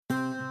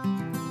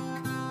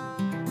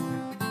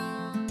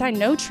truth. I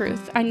know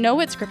truth. I know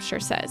what Scripture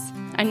says.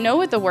 I know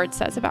what the Word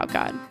says about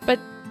God. But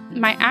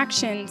my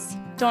actions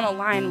don't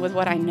align with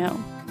what I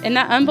know. And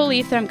that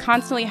unbelief that I'm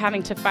constantly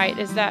having to fight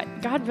is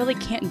that God really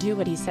can't do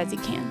what he says he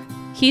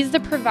can. He's the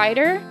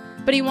provider,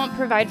 but he won't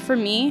provide for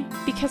me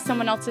because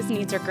someone else's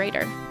needs are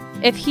greater.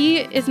 If he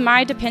is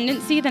my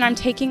dependency, then I'm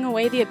taking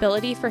away the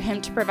ability for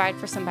him to provide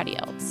for somebody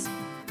else.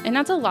 And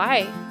that's a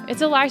lie.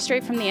 It's a lie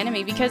straight from the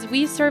enemy because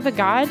we serve a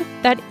God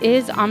that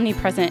is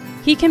omnipresent.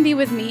 He can be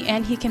with me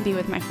and he can be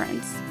with my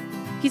friends.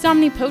 He's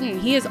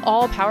omnipotent. He is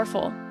all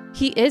powerful.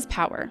 He is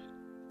power.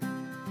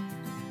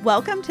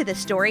 Welcome to the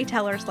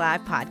Storytellers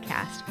Live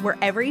podcast, where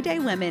everyday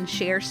women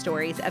share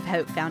stories of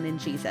hope found in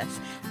Jesus.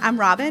 I'm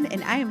Robin,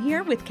 and I am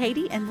here with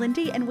Katie and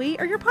Lindy, and we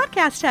are your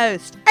podcast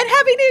hosts. And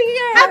Happy New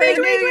Year! Happy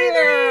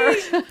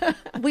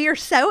 2023! We are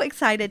so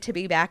excited to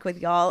be back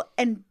with y'all,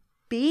 and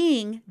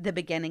being the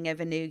beginning of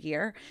a new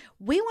year,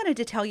 we wanted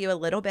to tell you a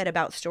little bit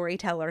about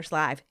Storytellers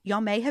Live.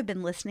 Y'all may have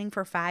been listening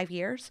for 5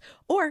 years,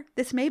 or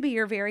this may be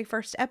your very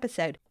first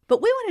episode,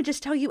 but we want to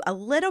just tell you a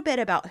little bit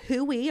about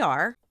who we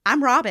are.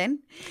 I'm Robin,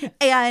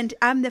 and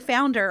I'm the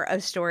founder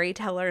of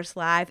Storytellers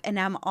Live, and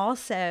I'm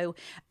also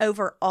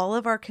over all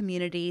of our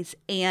communities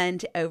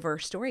and over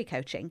story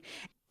coaching.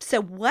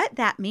 So what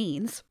that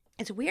means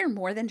is we are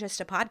more than just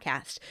a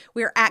podcast.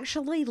 We're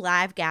actually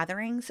live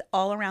gatherings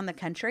all around the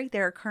country.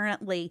 There are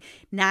currently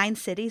 9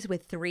 cities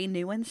with 3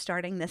 new ones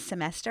starting this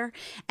semester.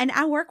 And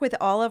I work with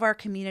all of our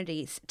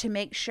communities to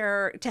make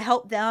sure to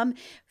help them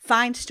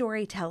find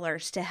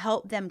storytellers, to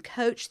help them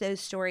coach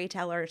those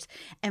storytellers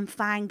and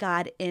find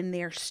God in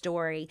their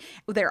story.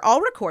 They're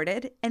all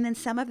recorded, and then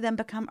some of them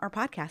become our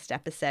podcast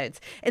episodes.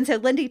 And so,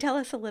 Lindy, tell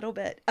us a little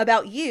bit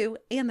about you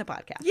and the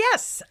podcast.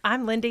 Yes,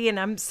 I'm Lindy, and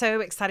I'm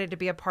so excited to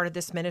be a part of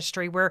this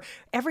ministry where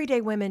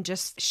everyday women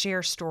just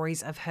share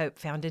stories of hope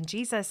found in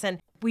Jesus. And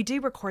we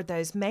do record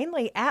those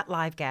mainly at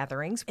live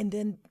gatherings, and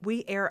then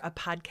we air a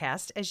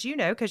podcast, as you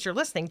know, because you're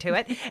listening to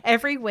it,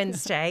 every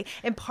Wednesday.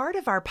 And part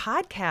of our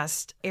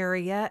podcast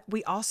area,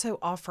 we also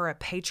offer a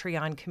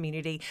Patreon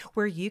community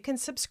where you can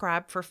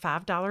subscribe for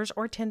 $5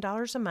 or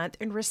 $10 a month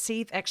and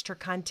receive extra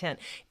content.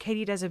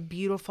 Katie does a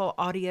beautiful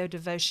audio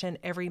devotion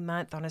every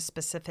month on a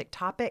specific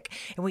topic.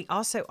 And we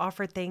also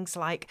offer things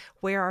like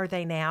Where Are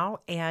They Now?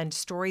 And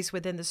Stories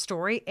Within the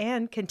Story,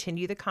 and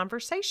continue the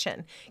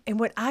conversation.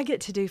 And what I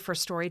get to do for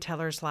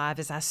Storytellers Live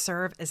is I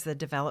serve as the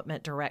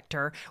development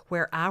director,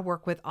 where I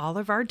work with all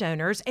of our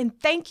donors. And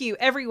thank you,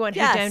 everyone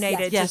who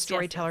donated to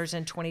Storytellers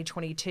in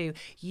 2022.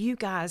 You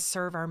guys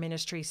serve our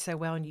ministry so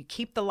well, and you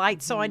keep the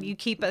lights on. You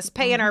keep us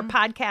paying our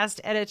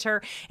podcast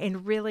editor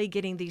and really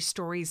getting these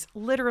stories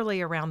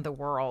literally around the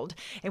world.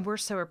 And we're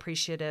so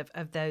appreciative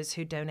of those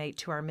who donate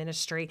to our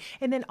ministry.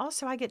 And then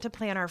also I get to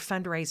plan our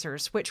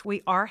fundraisers, which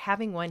we are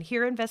having one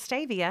here in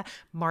Vestavia,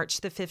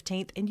 March the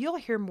 15th. And you'll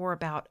hear more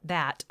about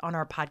that on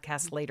our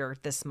podcast later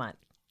this month.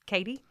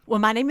 Katie? Well,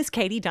 my name is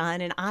Katie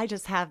Dunn, and I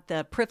just have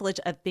the privilege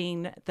of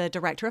being the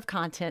director of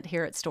content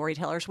here at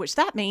Storytellers, which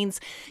that means,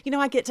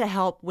 I get to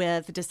help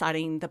with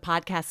deciding the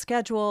podcast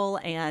schedule,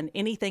 and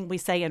anything we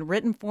say in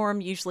written form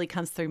usually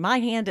comes through my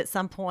hand at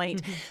some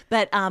point. Mm-hmm.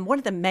 But one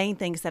of the main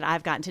things that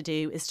I've gotten to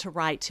do is to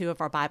write 2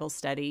 of our Bible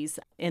studies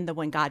in the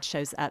When God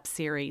Shows Up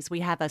series.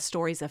 We have a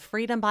Stories of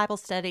Freedom Bible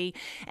study,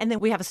 and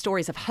then we have a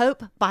Stories of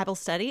Hope Bible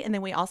study, and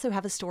then we also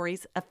have a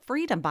Stories of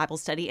Freedom Bible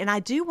study. And I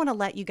do want to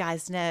let you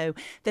guys know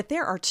that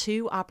there are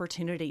 2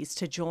 opportunities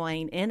to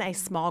join in a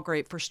small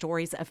group for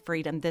Stories of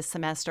Freedom this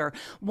semester.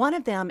 One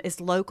of them is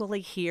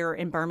locally here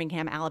in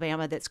Birmingham,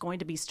 Alabama, that's going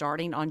to be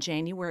starting on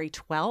January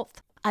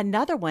 12th.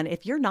 Another one,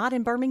 if you're not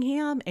in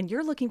Birmingham and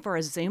you're looking for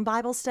a Zoom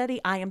Bible study,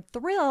 I am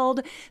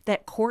thrilled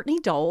that Courtney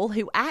Dole,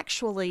 who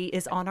actually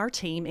is on our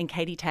team in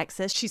Katy,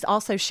 Texas, she's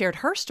also shared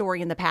her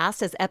story in the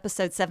past as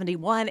episode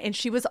 71, and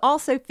she was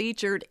also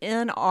featured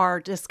in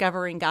our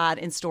Discovering God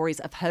in Stories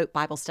of Hope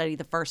Bible study,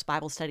 the first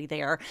Bible study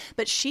there.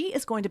 But she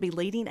is going to be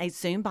leading a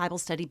Zoom Bible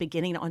study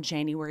beginning on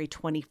January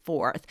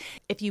 24th.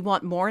 If you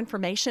want more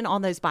information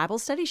on those Bible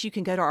studies, you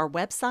can go to our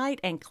website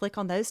and click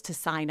on those to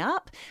sign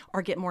up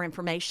or get more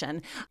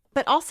information.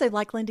 But also,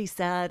 like Lindy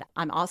said,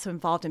 I'm also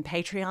involved in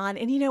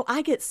Patreon. And,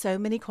 I get so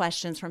many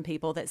questions from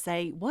people that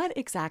say, what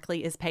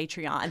exactly is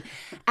Patreon?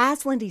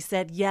 As Lindy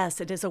said,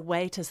 yes, it is a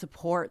way to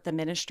support the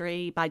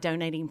ministry by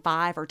donating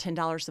 $5 or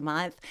 $10 a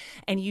month.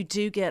 And you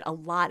do get a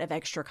lot of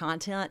extra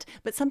content.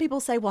 But some people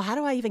say, well, how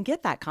do I even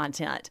get that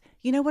content?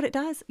 You know what it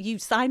does? You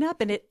sign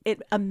up and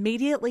it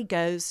immediately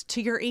goes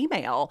to your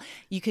email.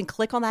 You can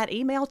click on that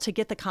email to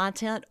get the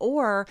content,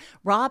 or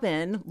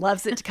Robin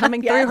loves it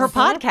coming through her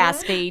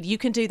podcast feed. You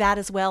can do that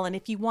as well. And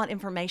if you want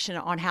information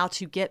on how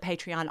to get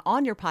Patreon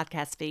on your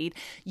podcast feed,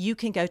 you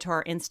can go to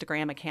our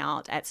Instagram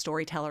account at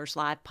Storytellers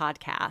Live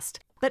Podcast.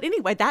 But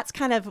anyway, that's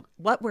kind of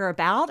what we're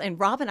about. And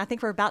Robin, I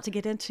think we're about to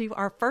get into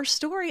our first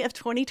story of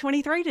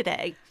 2023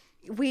 today.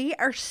 We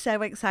are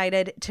so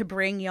excited to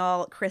bring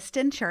y'all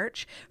Kristen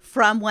Church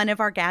from one of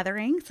our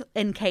gatherings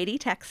in Katy,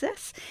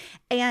 Texas.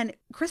 And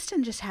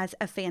Kristen just has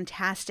a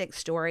fantastic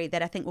story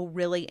that I think will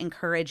really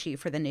encourage you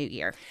for the new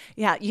year.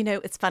 Yeah,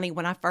 it's funny.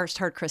 When I first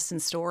heard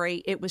Kristen's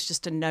story, it was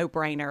just a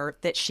no-brainer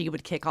that she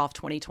would kick off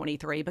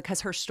 2023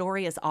 because her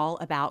story is all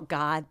about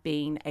God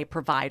being a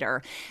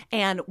provider.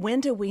 And when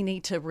do we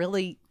need to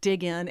really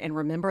dig in and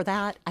remember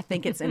that? I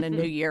think it's in a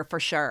new year for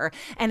sure.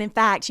 And in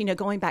fact,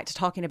 going back to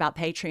talking about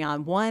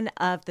Patreon, one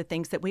of the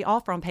things that we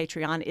offer on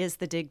Patreon is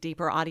the Dig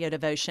Deeper audio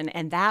devotion,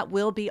 and that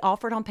will be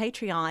offered on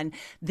Patreon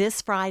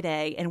this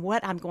Friday. And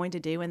what I'm going to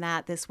do in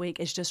that this week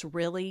is just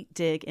really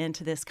dig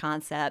into this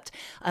concept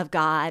of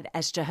God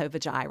as Jehovah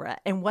Jireh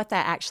and what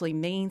that actually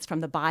means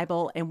from the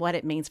Bible and what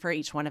it means for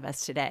each one of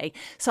us today.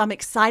 So I'm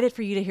excited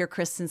for you to hear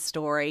Kristen's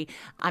story.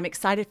 I'm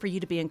excited for you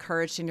to be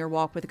encouraged in your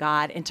walk with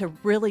God and to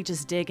really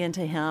just dig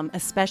into Him,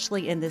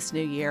 especially in this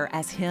new year,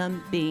 as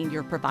Him being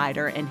your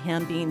provider and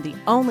Him being the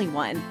only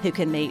one who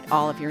can meet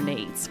all of your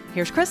needs.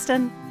 Here's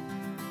Kristen.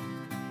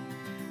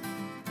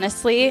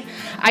 Honestly,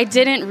 I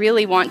didn't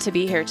really want to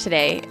be here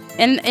today.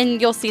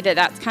 And you'll see that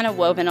that's kind of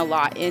woven a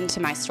lot into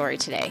my story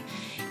today.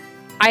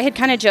 I had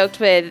kind of joked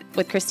with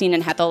Christine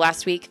and Hethel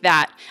last week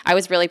that I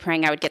was really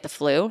praying I would get the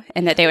flu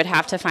and that they would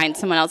have to find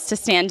someone else to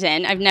stand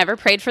in. I've never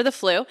prayed for the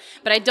flu,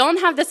 but I don't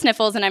have the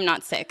sniffles and I'm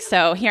not sick.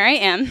 So here I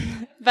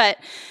am. But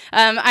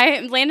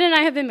Landon and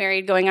I have been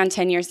married going on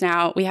 10 years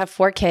now. We have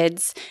 4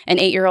 kids, an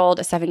 8-year-old,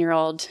 a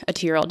 7-year-old, a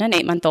 2-year-old, and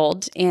an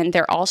 8-month-old, and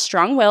they're all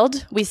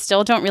strong-willed. We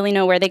still don't really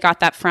know where they got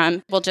that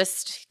from. We'll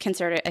just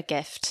consider it a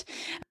gift.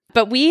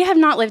 But we have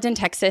not lived in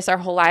Texas our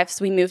whole lives.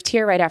 We moved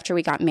here right after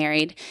we got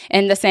married.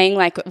 And the saying,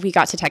 we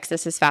got to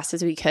Texas as fast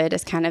as we could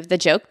is kind of the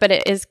joke, but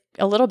it is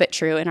a little bit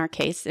true in our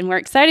case. And we're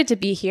excited to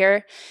be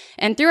here.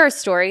 And through our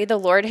story, the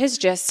Lord has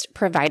just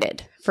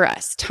provided for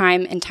us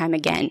time and time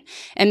again.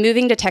 And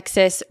moving to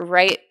Texas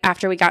right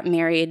after we got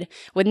married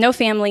with no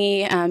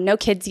family, no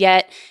kids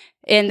yet,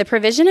 and the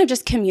provision of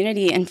just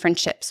community and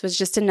friendships was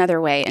just another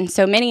way. And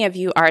so many of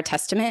you are a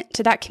testament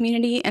to that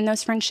community and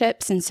those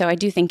friendships. And so I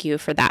do thank you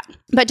for that.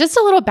 But just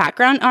a little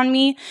background on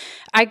me.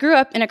 I grew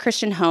up in a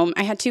Christian home.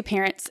 I had 2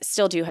 parents,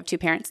 still do have 2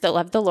 parents that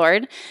love the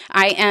Lord.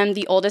 I am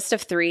the oldest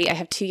of 3. I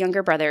have 2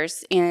 younger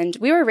brothers. And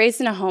we were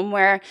raised in a home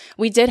where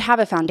we did have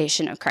a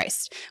foundation of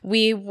Christ.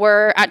 We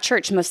were at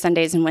church most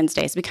Sundays and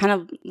Wednesdays. We kind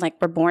of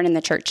were born in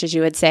the church, as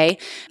you would say.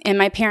 And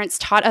my parents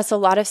taught us a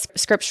lot of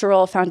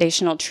scriptural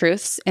foundational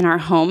truths in our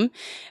home.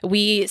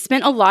 We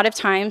spent a lot of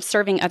time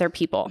serving other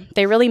people.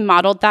 They really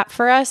modeled that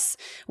for us.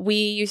 We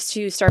used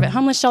to serve at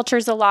homeless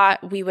shelters a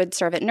lot. We would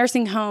serve at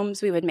nursing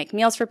homes. We would make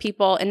meals for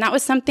people. And that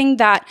was something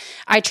that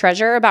I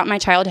treasure about my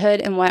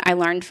childhood and what I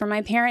learned from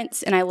my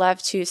parents. And I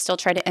love to still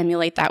try to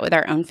emulate that with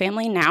our own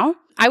family now.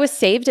 I was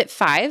saved at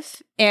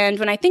 5. And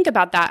when I think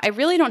about that, I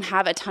really don't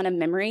have a ton of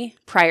memory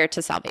prior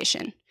to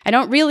salvation. I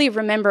don't really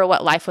remember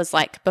what life was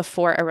like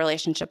before a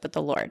relationship with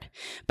the Lord.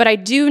 But I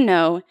do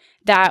know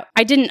that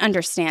I didn't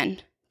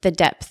understand the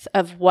depth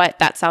of what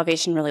that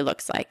salvation really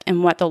looks like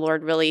and what the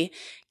Lord really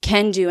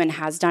can do and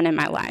has done in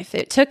my life.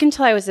 It took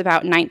until I was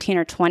about 19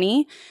 or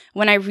 20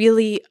 when I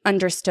really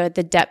understood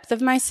the depth of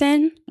my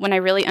sin, when I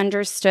really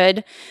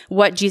understood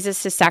what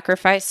Jesus'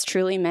 sacrifice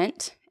truly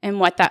meant and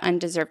what that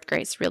undeserved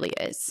grace really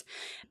is.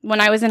 When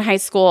I was in high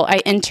school,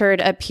 I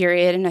entered a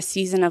period and a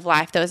season of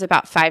life that was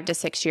about 5 to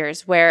 6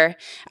 years where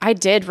I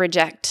did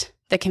reject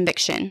the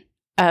conviction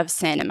of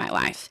sin in my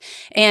life.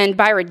 And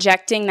by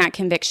rejecting that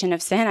conviction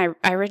of sin,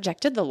 I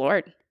rejected the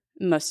Lord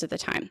most of the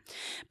time.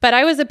 But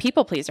I was a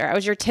people pleaser. I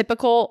was your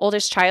typical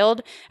oldest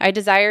child. I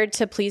desired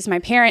to please my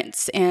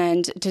parents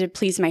and to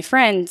please my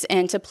friends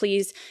and to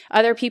please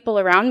other people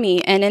around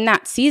me. And in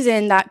that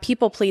season, that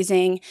people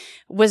pleasing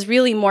was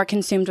really more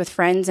consumed with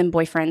friends and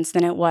boyfriends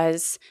than it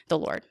was the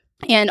Lord.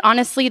 And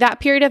honestly, that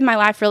period of my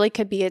life really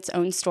could be its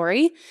own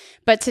story.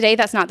 But today,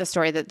 that's not the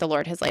story that the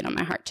Lord has laid on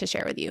my heart to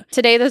share with you.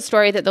 Today, the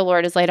story that the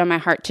Lord has laid on my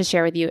heart to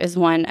share with you is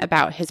one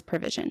about His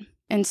provision.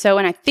 And so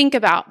when I think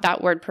about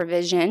that word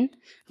provision,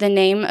 the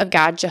name of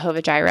God,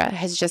 Jehovah Jireh,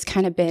 has just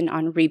kind of been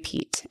on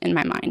repeat in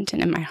my mind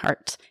and in my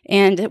heart.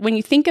 And when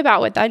you think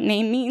about what that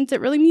name means, it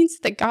really means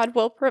that God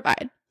will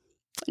provide.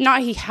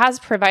 Not He has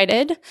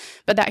provided,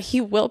 but that He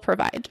will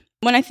provide.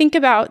 When I think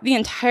about the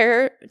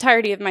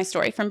entirety of my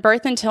story, from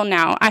birth until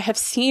now, I have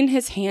seen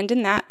His hand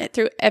in that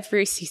through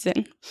every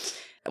season.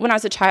 When I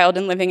was a child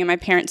and living in my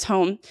parents'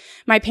 home,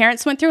 my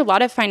parents went through a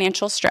lot of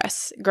financial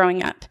stress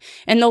growing up,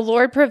 and the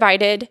Lord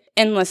provided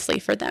endlessly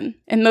for them.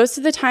 And most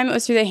of the time, it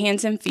was through the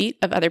hands and feet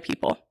of other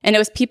people. And it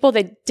was people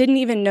that didn't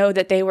even know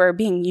that they were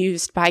being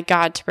used by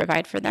God to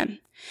provide for them.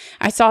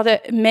 I saw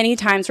that many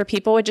times where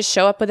people would just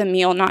show up with a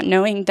meal not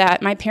knowing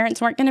that my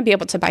parents weren't going to be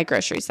able to buy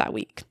groceries that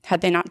week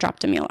had they not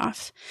dropped a meal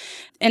off.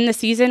 In the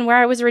season where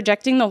I was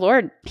rejecting the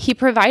Lord, He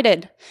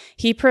provided.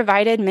 He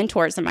provided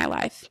mentors in my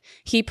life.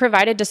 He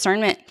provided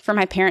discernment for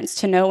my parents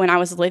to know when I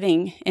was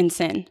living in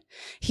sin.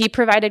 He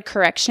provided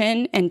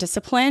correction and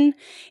discipline.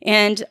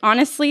 And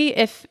honestly,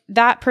 if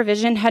that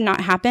provision had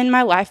not happened,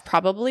 my life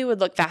probably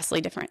would look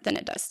vastly different than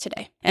it does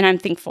today. And I'm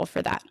thankful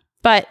for that.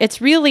 But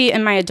it's really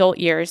in my adult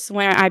years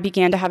when I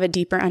began to have a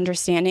deeper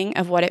understanding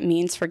of what it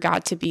means for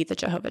God to be the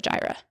Jehovah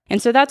Jireh.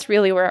 And so that's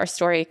really where our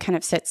story kind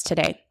of sits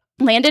today.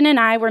 Landon and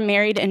I were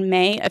married in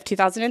May of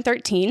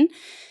 2013.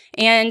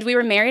 And we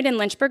were married in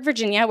Lynchburg,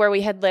 Virginia, where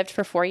we had lived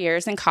for 4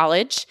 years in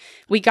college.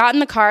 We got in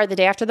the car the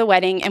day after the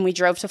wedding, and we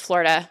drove to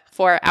Florida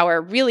for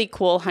our really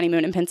cool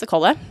honeymoon in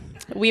Pensacola.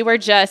 We were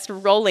just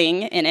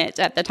rolling in it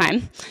at the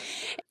time.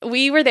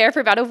 We were there for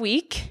about a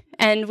week,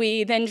 and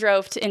we then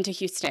drove into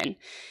Houston.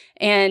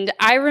 And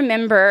I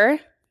remember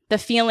the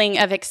feeling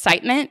of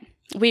excitement.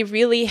 We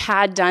really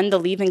had done the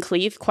leave and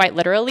cleave, quite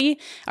literally.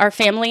 Our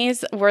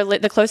families were,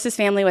 the closest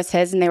family was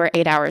his, and they were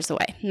 8 hours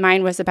away.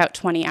 Mine was about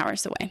 20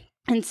 hours away.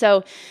 And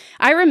so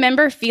I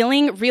remember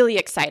feeling really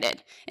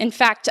excited. In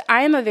fact,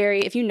 I am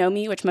if you know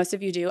me, which most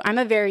of you do, I'm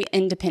a very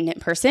independent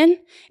person.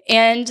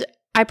 And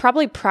I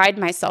probably pride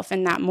myself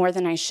in that more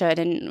than I should.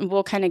 And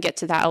we'll kind of get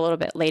to that a little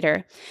bit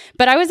later.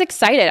 But I was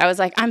excited. I was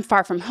like, I'm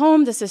far from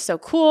home. This is so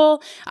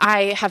cool.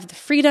 I have the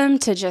freedom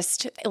to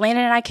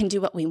Landon and I can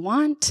do what we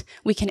want.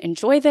 We can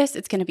enjoy this.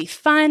 It's going to be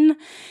fun.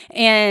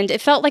 And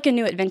it felt like a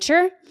new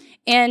adventure.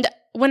 And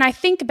when I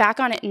think back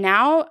on it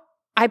now,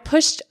 I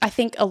pushed, I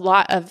think, a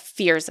lot of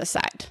fears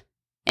aside.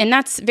 And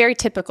that's very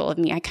typical of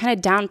me. I kind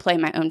of downplay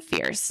my own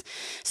fears.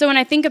 So when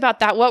I think about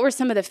that, what were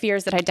some of the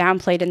fears that I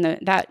downplayed in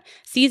that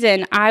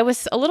season? I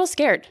was a little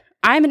scared.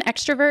 I'm an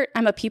extrovert.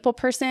 I'm a people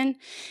person.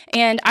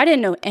 And I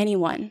didn't know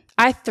anyone.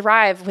 I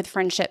thrive with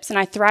friendships and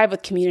I thrive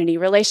with community.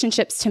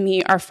 Relationships to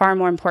me are far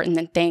more important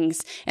than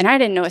things. And I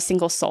didn't know a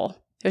single soul.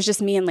 It was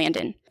just me and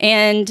Landon.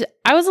 And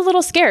I was a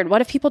little scared.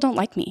 What if people don't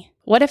like me?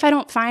 What if I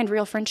don't find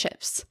real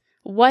friendships?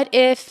 What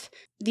if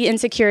the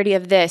insecurity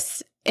of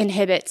this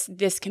inhibits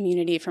this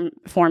community from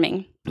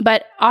forming?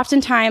 But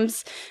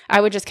oftentimes,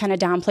 I would just kind of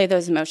downplay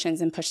those emotions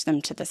and push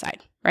them to the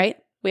side, right?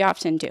 We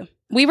often do.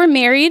 We were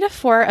married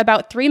for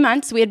about 3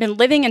 months. We had been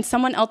living in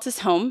someone else's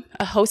home.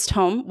 A host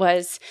home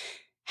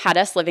had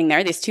us living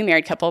there, these two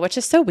married couple, which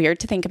is so weird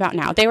to think about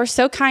now. They were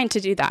so kind to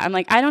do that. I'm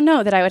like, I don't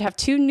know that I would have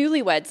two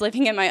newlyweds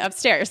living in my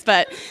upstairs,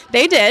 but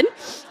they did.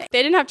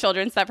 They didn't have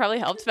children, so that probably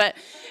helped. But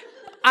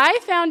I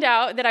found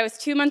out that I was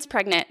 2 months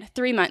pregnant,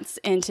 3 months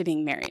into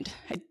being married.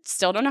 I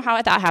still don't know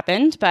how that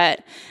happened,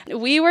 but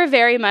we were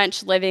very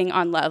much living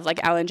on love,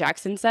 like Alan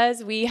Jackson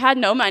says. We had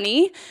no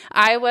money.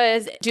 I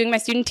was doing my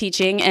student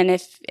teaching, and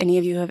if any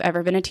of you have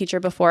ever been a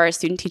teacher before,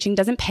 student teaching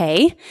doesn't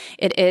pay.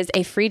 It is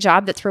a free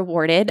job that's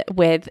rewarded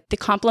with the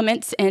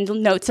compliments and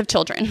notes of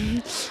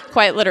children,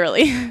 quite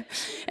literally.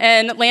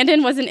 And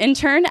Landon was an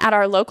intern at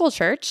our local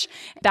church.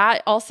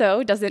 That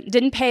also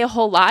didn't pay a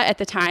whole lot at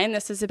the time.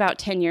 This was about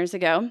 10 years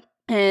ago.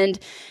 And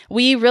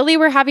we really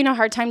were having a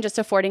hard time just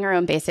affording our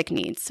own basic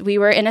needs. We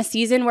were in a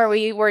season where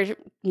we were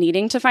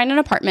needing to find an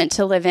apartment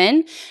to live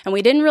in, and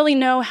we didn't really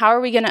know how are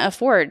we going to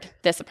afford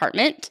this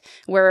apartment.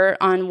 We're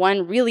on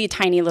one really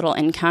tiny little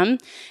income.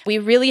 We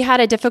really had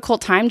a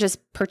difficult time just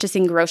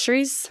purchasing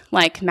groceries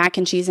like mac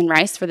and cheese and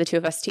rice for the two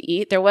of us to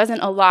eat. There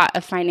wasn't a lot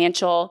of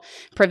financial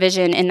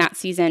provision in that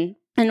season,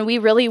 and we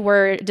really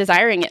were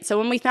desiring it. So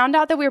when we found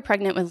out that we were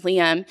pregnant with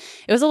Liam,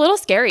 it was a little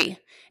scary.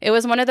 It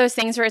was one of those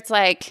things where it's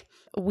like,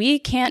 we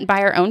can't buy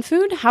our own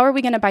food. How are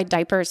we going to buy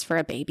diapers for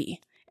a baby?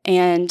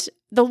 And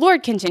the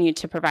Lord continued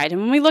to provide.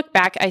 And when we look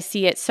back, I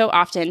see it so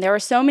often. There were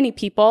so many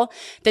people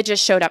that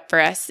just showed up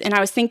for us. And I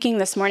was thinking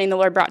this morning, the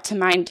Lord brought to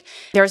mind,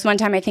 there was one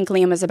time I think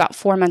Liam was about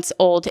 4 months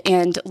old,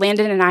 and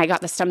Landon and I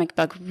got the stomach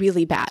bug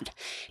really bad.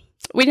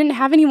 We didn't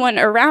have anyone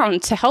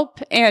around to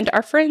help, and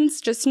our friends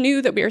just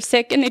knew that we were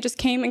sick, and they just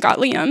came and got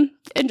Liam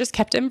and just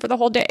kept him for the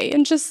whole day.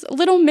 And just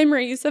little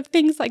memories of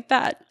things like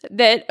that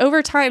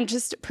over time,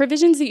 just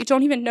provisions that you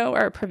don't even know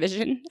are a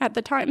provision at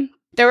the time.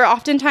 There were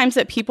often times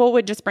that people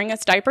would just bring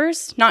us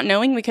diapers, not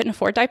knowing we couldn't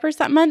afford diapers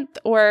that month,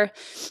 or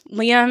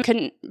Liam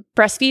couldn't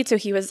breastfeed, so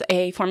he was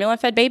a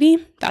formula-fed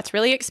baby. That's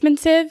really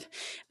expensive.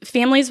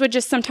 Families would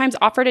just sometimes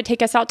offer to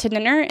take us out to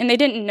dinner, and they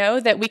didn't know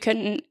that we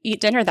couldn't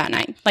eat dinner that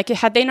night. Like,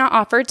 had they not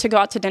offered to go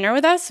out to dinner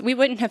with us, we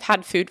wouldn't have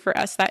had food for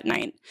us that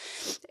night.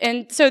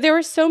 And so there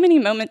were so many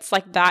moments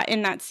like that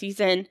in that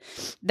season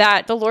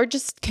that the Lord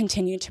just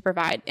continued to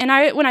provide. And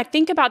when I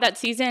think about that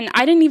season,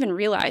 I didn't even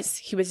realize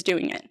he was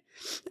doing it.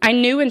 I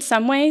knew in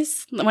some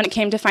ways, when it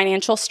came to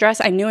financial stress,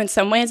 I knew in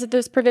some ways that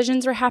those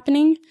provisions were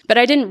happening, but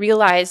I didn't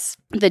realize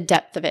the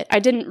depth of it. I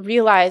didn't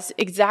realize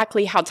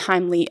exactly how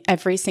timely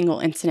every single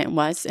incident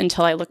was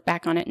until I look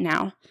back on it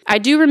now. I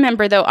do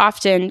remember, though,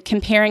 often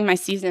comparing my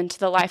season to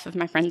the life of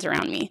my friends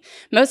around me.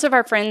 Most of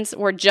our friends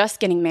were just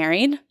getting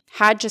married,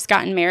 had just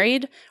gotten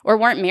married, or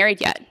weren't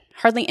married yet.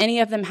 Hardly any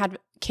of them had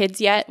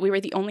kids yet. We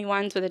were the only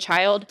ones with a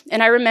child.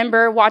 And I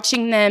remember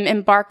watching them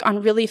embark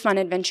on really fun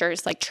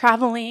adventures like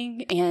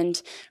traveling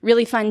and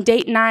really fun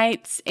date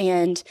nights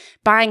and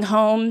buying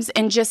homes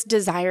and just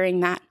desiring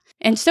that.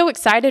 And so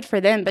excited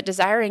for them, but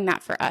desiring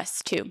that for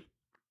us too.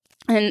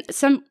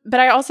 But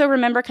I also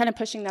remember kind of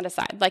pushing that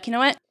aside. Like, you know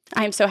what?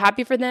 I am so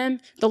happy for them.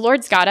 The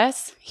Lord's got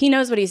us. He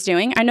knows what he's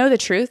doing. I know the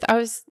truth. I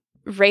was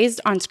raised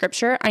on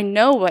scripture. I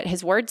know what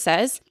his word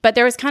says, but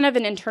there was kind of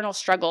an internal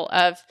struggle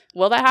of,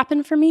 will that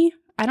happen for me?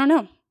 I don't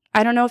know.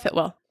 I don't know if it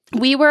will.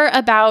 We were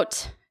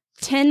about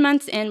 10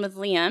 months in with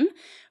Liam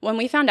when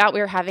we found out we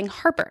were having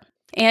Harper.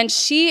 And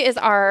she is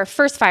our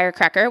first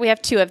firecracker. We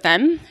have 2 of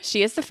them.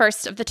 She is the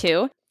first of the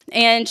 2.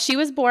 And she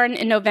was born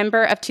in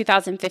November of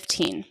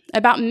 2015.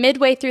 About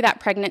midway through that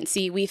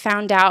pregnancy, we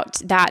found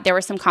out that there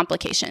were some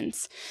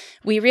complications.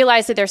 We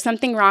realized that there's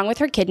something wrong with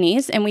her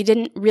kidneys, and we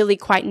didn't really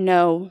quite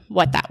know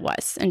what that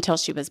was until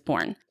she was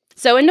born.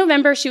 So in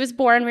November, she was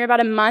born. We were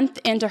about a month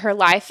into her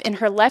life, and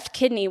her left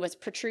kidney was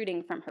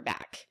protruding from her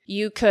back.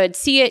 You could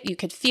see it. You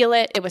could feel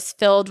it. It was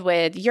filled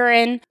with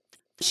urine.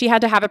 She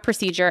had to have a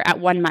procedure at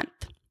 1 month.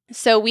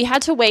 So we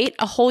had to wait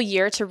a whole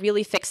year to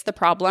really fix the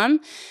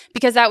problem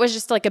because that was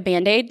just like a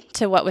Band-Aid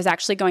to what was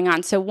actually going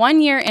on. So 1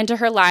 year into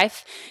her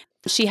life,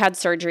 she had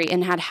surgery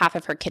and had half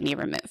of her kidney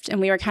removed. And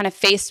we were kind of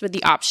faced with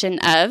the option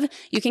of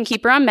you can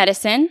keep her on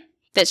medicine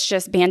that's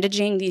just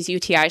bandaging these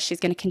UTIs she's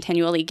going to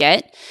continually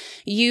get.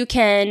 You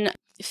can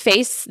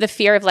face the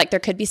fear of like there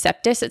could be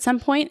sepsis at some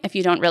point if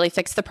you don't really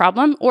fix the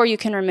problem, or you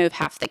can remove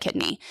half the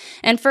kidney.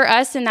 And for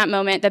us in that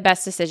moment, the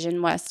best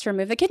decision was to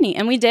remove the kidney.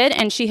 And we did,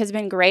 and she has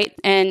been great,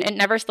 and it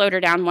never slowed her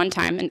down one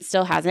time, and it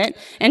still hasn't.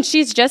 And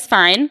she's just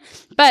fine.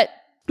 But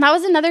that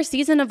was another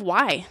season of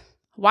why.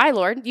 Why,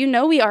 Lord? You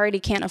know we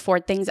already can't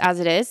afford things as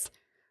it is.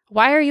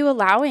 Why are you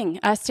allowing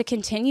us to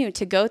continue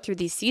to go through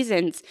these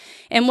seasons?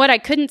 And what I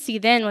couldn't see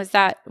then was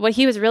that what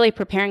he was really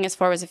preparing us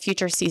for was a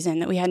future season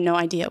that we had no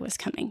idea was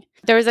coming.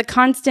 There was a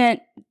constant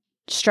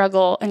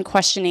struggle and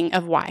questioning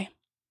of why,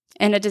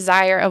 and a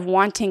desire of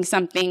wanting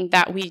something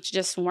that we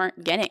just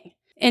weren't getting.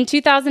 In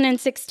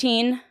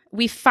 2016,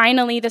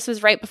 this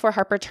was right before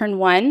Harper turned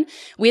 1.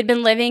 We had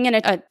been living in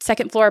a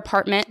second floor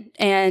apartment,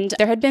 and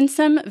there had been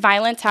some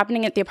violence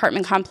happening at the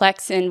apartment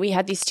complex, and we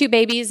had these 2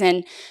 babies,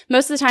 and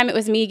most of the time it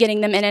was me getting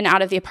them in and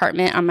out of the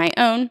apartment on my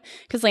own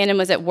because Landon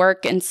was at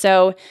work. And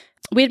so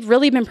we had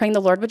really been praying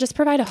the Lord would just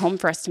provide a home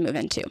for us to move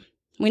into.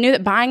 We knew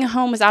that buying a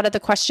home was out of the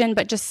question,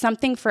 but just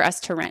something for us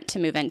to rent, to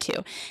move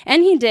into.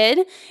 And he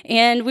did,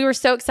 and we were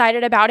so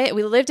excited about it.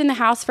 We lived in the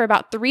house for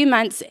about 3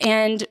 months,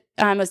 and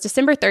it was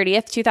December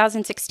 30th,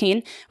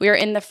 2016. We were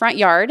in the front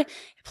yard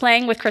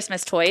playing with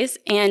Christmas toys,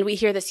 and we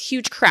hear this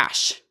huge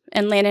crash.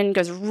 And Landon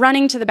goes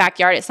running to the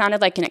backyard. It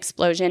sounded like an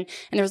explosion,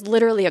 and there was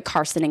literally a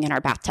car sitting in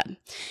our bathtub.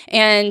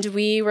 And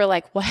we were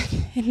like, what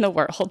in the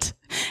world?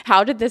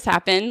 How did this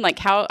happen? Like,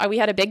 we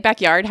had a big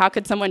backyard. How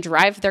could someone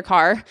drive their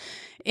car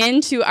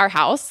into our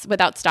house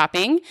without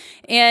stopping?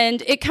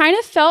 And it kind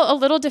of felt a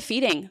little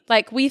defeating.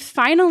 Like, we've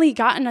finally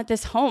gotten at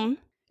this home,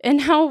 and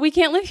now we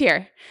can't live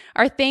here.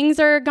 Our things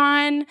are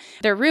gone.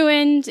 They're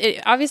ruined.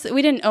 Obviously,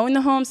 we didn't own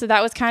the home, so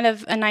that was kind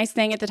of a nice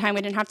thing at the time.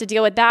 We didn't have to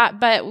deal with that,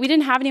 but we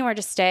didn't have anywhere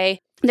to stay.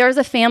 There was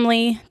a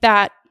family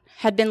that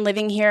had been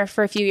living here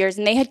for a few years,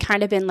 and they had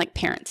kind of been like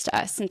parents to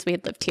us since we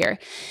had lived here.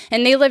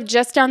 And they lived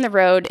just down the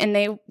road, and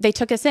they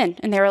took us in,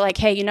 and they were like,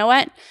 hey, you know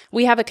what?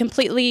 We have a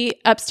completely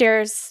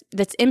upstairs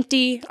that's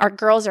empty. Our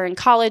girls are in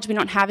college. We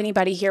don't have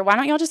anybody here. Why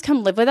don't y'all just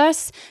come live with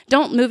us?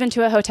 Don't move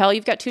into a hotel.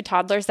 You've got 2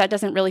 toddlers. That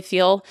doesn't really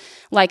feel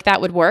like that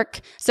would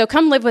work. So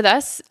come live with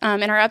us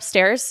in our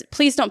upstairs.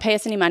 Please don't pay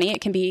us any money. It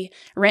can be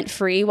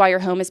rent-free while your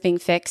home is being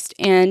fixed.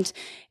 And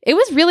it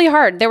was really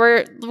hard.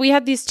 We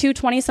had these 2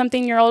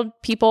 20-something-year-old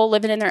people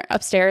living in their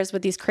upstairs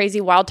with these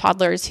crazy wild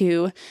toddlers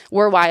who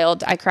were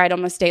wild. I cried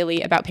almost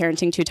daily about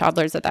parenting 2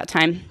 toddlers at that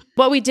time.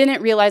 What we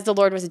didn't realize the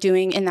Lord was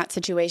doing in that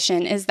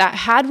situation is that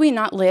had we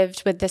not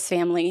lived with this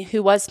family,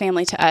 who was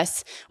family to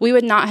us, we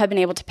would not have been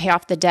able to pay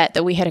off the debt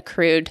that we had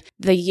accrued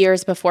the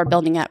years before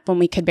building up when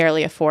we could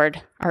barely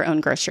afford our own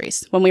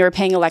groceries, when we were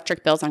paying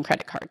electric bills on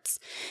credit cards.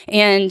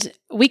 And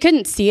we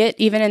couldn't see it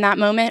even in that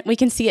moment. We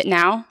can see it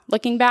now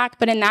looking back,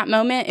 but in that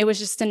moment, it was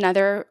just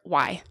another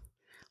why.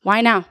 Why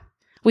now?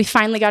 We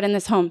finally got in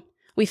this home.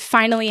 We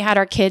finally had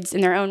our kids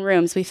in their own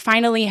rooms. We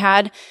finally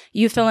had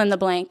you fill in the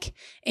blank,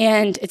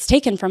 and it's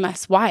taken from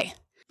us. Why?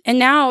 And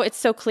now it's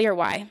so clear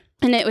why.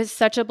 And it was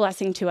such a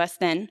blessing to us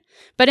then.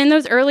 But in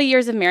those early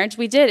years of marriage,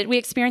 we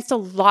experienced a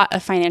lot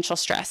of financial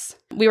stress.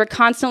 We were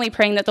constantly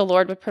praying that the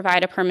Lord would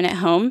provide a permanent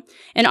home,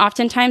 and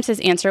oftentimes his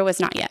answer was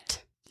not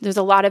yet. There's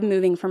a lot of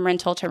moving from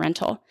rental to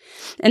rental.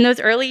 In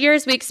those early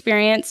years, we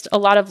experienced a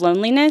lot of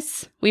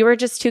loneliness. We were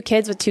just 2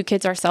 kids with 2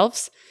 kids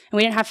ourselves, and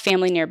we didn't have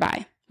family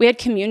nearby. We had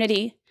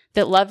community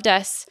that loved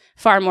us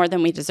far more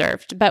than we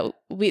deserved, but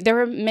there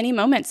were many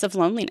moments of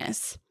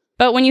loneliness.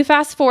 But when you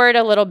fast forward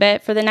a little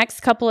bit, for the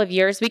next couple of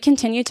years, we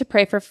continued to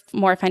pray for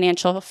more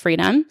financial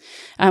freedom.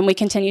 We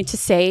continued to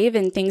save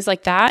and things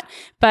like that.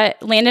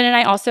 But Landon and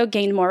I also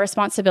gained more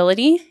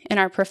responsibility in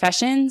our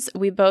professions.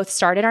 We both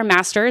started our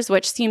masters,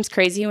 which seems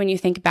crazy when you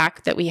think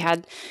back that we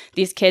had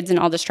these kids and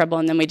all this trouble,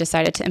 and then we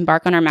decided to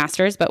embark on our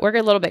masters. But we're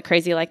a little bit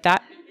crazy like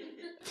that.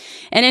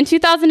 And in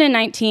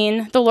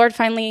 2019, the Lord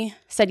finally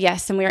said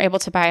yes, and we were able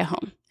to buy a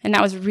home. And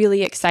that was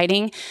really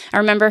exciting. I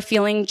remember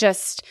feeling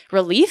just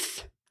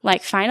relief.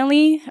 Like,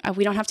 finally,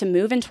 we don't have to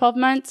move in 12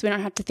 months. We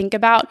don't have to think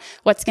about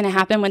what's going to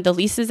happen when the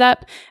lease is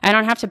up. I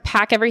don't have to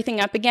pack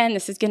everything up again.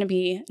 This is going to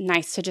be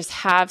nice to just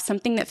have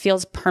something that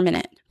feels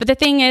permanent. But the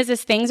thing is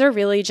things are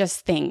really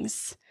just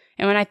things.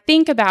 And when I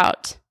think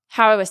about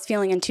how I was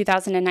feeling in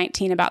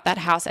 2019 about that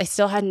house, I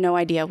still had no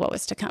idea what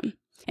was to come.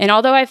 And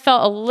although I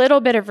felt a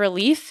little bit of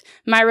relief,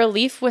 my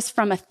relief was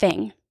from a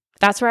thing.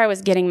 That's where I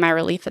was getting my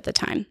relief at the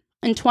time.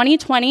 In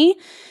 2020,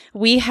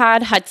 we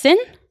had Hudson,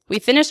 we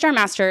finished our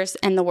master's,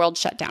 and the world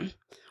shut down.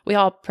 We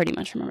all pretty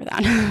much remember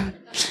that.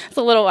 It's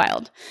a little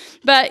wild.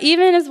 But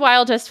even as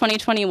wild as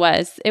 2020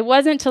 was, it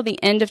wasn't until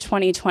the end of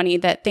 2020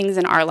 that things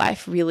in our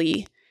life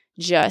really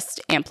just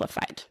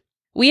amplified.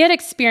 We had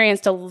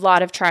experienced a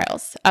lot of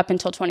trials up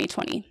until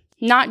 2020.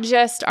 Not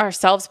just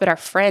ourselves, but our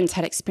friends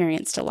had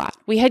experienced a lot.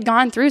 We had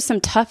gone through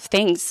some tough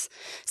things,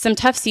 some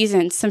tough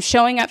seasons, some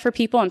showing up for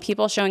people and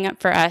people showing up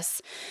for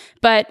us.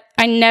 But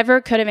I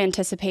never could have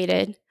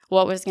anticipated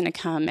what was going to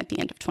come at the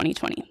end of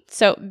 2020.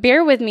 So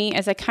bear with me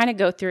as I kind of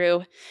go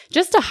through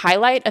just a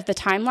highlight of the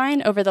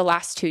timeline over the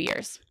last 2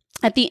 years.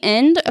 At the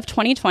end of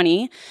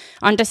 2020,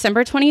 on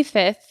December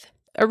 25th,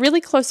 a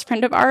really close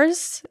friend of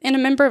ours and a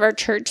member of our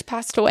church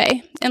passed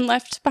away and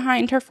left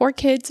behind her 4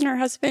 kids and her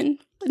husband.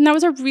 And that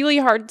was a really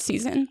hard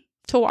season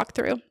to walk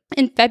through.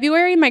 In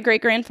February, my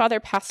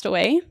great-grandfather passed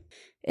away.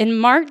 In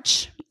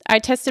March, I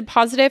tested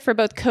positive for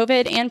both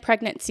COVID and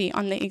pregnancy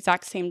on the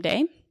exact same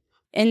day.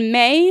 In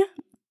May,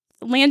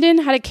 Landon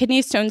had a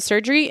kidney stone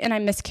surgery and I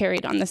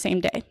miscarried on the same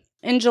day.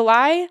 In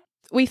July,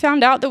 we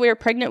found out that we were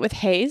pregnant with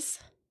Hayes.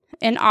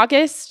 In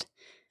August,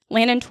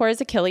 Landon tore his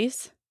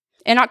Achilles.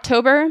 In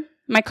October,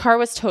 my car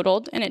was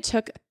totaled and it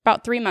took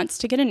about 3 months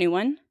to get a new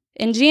one.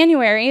 In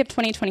January of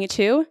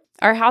 2022,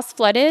 our house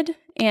flooded,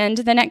 and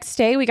the next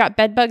day we got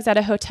bed bugs at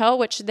a hotel,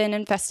 which then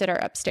infested our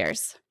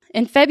upstairs.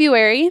 In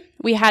February,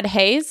 we had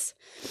Hayes,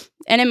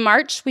 and in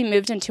March, we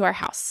moved into our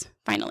house,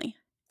 finally.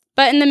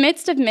 But in the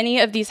midst of many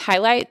of these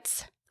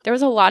highlights, there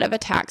was a lot of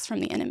attacks from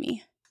the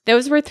enemy.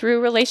 Those were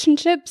through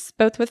relationships,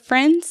 both with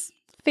friends,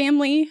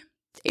 family,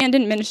 and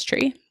in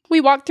ministry. We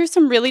walked through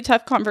some really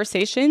tough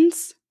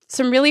conversations,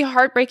 some really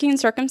heartbreaking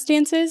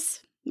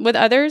circumstances with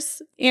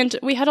others, and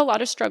we had a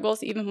lot of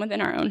struggles even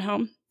within our own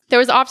home. There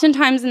was often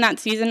times in that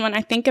season when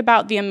I think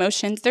about the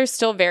emotions, they're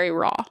still very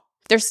raw.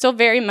 They're still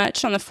very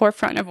much on the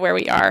forefront of where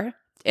we are.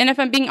 And if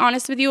I'm being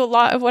honest with you, a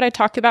lot of what I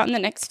talk about in the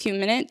next few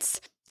minutes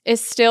is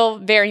still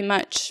very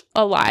much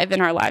alive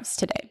in our lives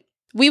today.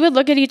 We would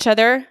look at each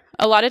other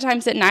a lot of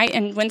times at night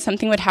and when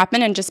something would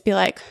happen and just be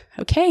like,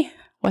 okay,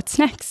 what's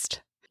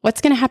next? What's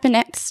going to happen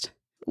next?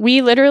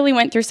 We literally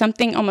went through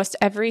something almost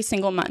every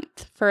single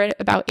month for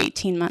about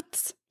 18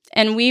 months.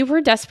 And we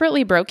were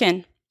desperately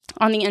broken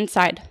on the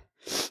inside.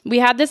 We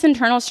had this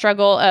internal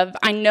struggle of,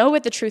 I know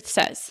what the truth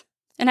says.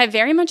 And I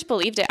very much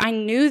believed it. I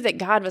knew that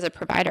God was a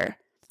provider.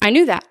 I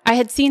knew that. I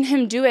had seen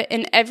him do it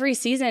in every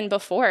season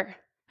before.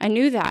 I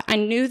knew that. I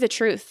knew the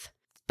truth.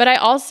 But I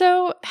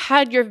also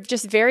had your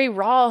just very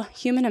raw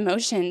human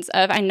emotions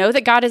of, I know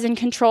that God is in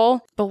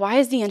control, but why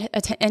is the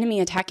enemy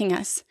attacking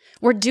us?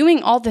 We're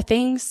doing all the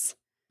things.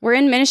 We're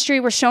in ministry.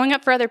 We're showing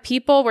up for other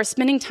people. We're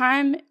spending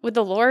time with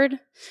the Lord.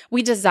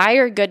 We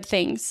desire good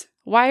things.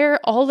 Why are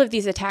all of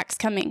these attacks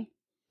coming?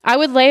 I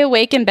would lay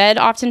awake in bed,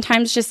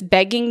 oftentimes just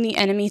begging the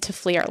enemy to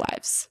flee our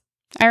lives.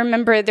 I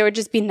remember there would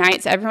just be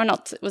nights everyone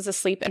else was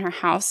asleep in our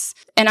house,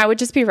 and I would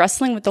just be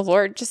wrestling with the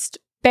Lord, just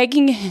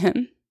begging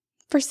him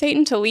for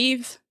Satan to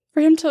leave,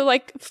 for him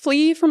to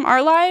flee from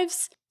our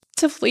lives,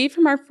 to flee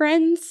from our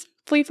friends,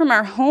 flee from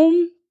our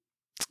home,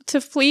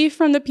 to flee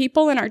from the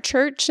people in our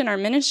church and our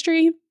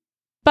ministry.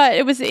 But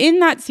it was in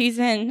that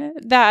season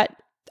that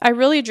I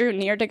really drew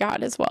near to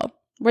God as well,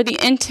 where the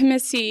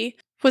intimacy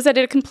was at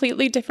a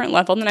completely different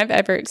level than I've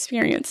ever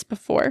experienced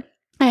before.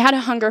 I had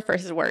a hunger for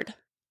his word.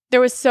 There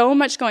was so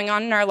much going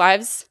on in our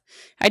lives,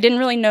 I didn't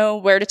really know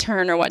where to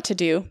turn or what to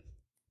do,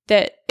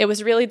 that it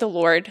was really the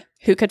Lord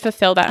who could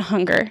fulfill that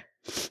hunger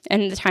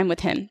and the time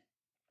with him.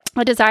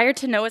 A desire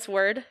to know his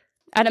word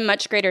at a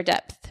much greater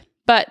depth.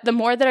 But the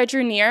more that I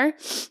drew near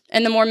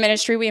and the more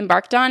ministry we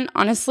embarked on,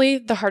 honestly,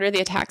 the harder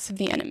the attacks of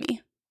the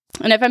enemy.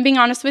 And if I'm being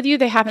honest with you,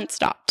 they haven't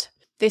stopped.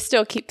 They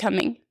still keep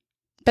coming.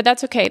 But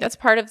that's okay. That's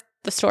part of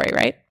the story,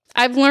 right?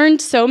 I've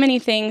learned so many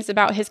things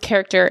about his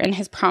character and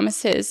his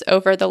promises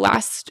over the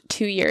last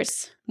 2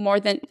 years, more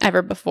than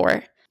ever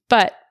before.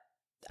 But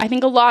I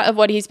think a lot of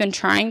what he's been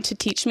trying to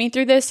teach me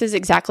through this is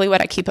exactly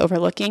what I keep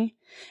overlooking.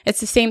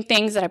 It's the same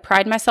things that I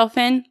pride myself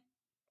in,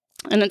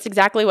 and that's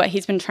exactly what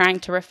he's been trying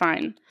to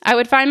refine. I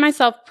would find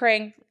myself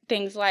praying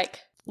things like,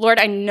 Lord,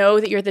 I know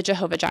that you're the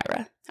Jehovah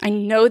Jireh. I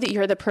know that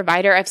you're the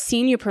provider. I've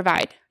seen you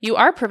provide. You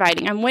are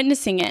providing. I'm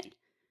witnessing it.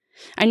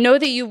 I know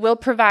that you will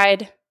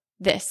provide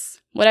this,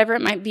 whatever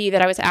it might be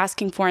that I was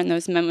asking for in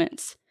those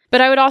moments.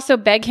 But I would also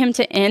beg him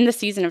to end the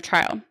season of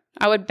trial.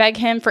 I would beg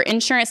him for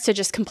insurance to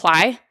just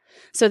comply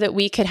so that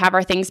we could have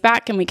our things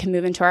back and we can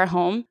move into our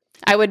home.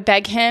 I would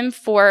beg him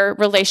for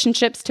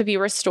relationships to be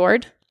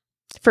restored,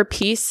 for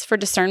peace, for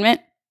discernment,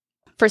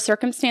 for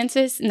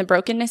circumstances and the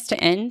brokenness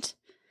to end.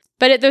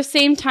 But at those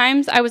same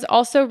times, I was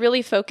also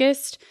really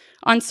focused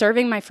on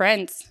serving my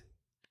friends.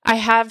 I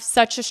have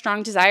such a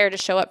strong desire to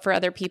show up for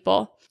other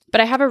people, but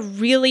I have a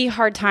really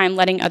hard time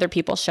letting other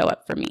people show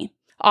up for me.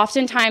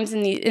 Oftentimes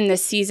in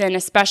this season,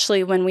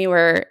 especially when we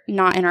were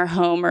not in our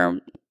home or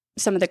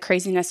some of the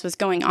craziness was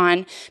going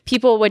on,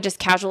 people would just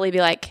casually be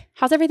like,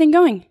 how's everything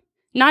going?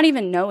 Not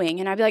even knowing.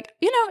 And I'd be like,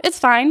 it's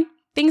fine.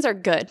 Things are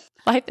good.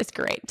 Life is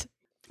great.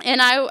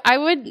 And I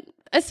would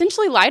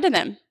essentially lie to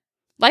them.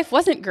 Life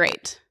wasn't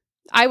great.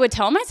 I would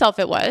tell myself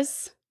it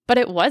was, but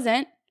it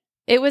wasn't.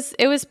 It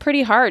was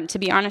pretty hard, to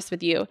be honest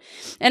with you.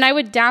 And I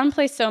would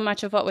downplay so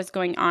much of what was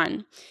going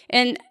on.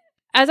 And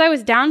as I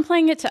was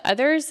downplaying it to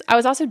others, I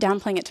was also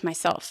downplaying it to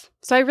myself.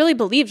 So I really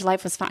believed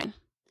life was fine.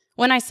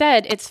 When I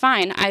said it's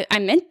fine, I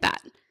meant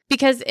that,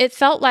 because it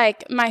felt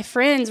like my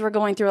friends were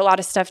going through a lot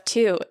of stuff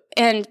too.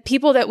 And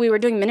people that we were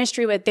doing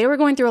ministry with, they were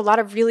going through a lot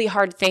of really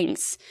hard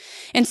things.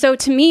 And so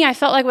to me, I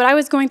felt like what I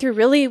was going through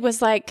really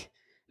was like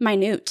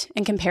minute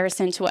in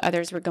comparison to what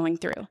others were going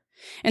through.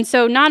 And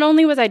so not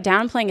only was I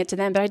downplaying it to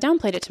them, but I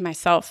downplayed it to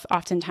myself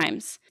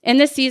oftentimes. In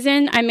this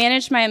season, I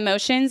managed my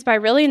emotions by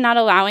really not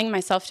allowing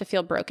myself to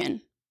feel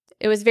broken.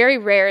 It was very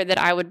rare that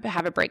I would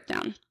have a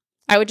breakdown.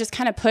 I would just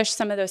kind of push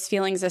some of those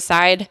feelings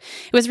aside.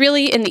 It was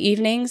really in the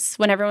evenings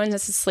when everyone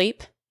was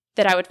asleep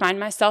that I would find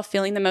myself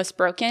feeling the most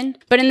broken.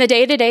 But in the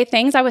day-to-day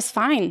things, I was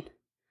fine.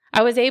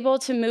 I was able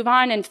to move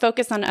on and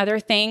focus on other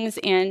things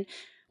and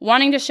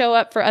wanting to show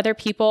up for other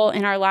people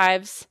in our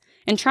lives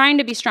and trying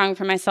to be strong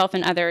for myself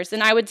and others.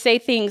 And I would say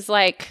things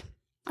like,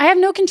 I have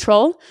no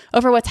control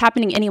over what's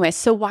happening anyway,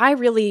 so why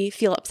really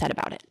feel upset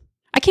about it?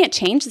 I can't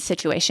change the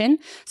situation,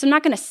 so I'm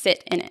not going to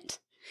sit in it.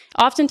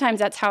 Oftentimes,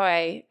 that's how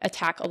I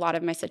attack a lot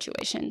of my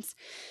situations.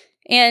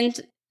 And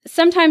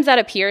sometimes that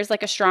appears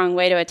like a strong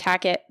way to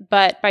attack it,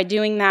 but by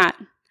doing that,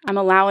 I'm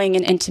allowing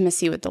an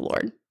intimacy with the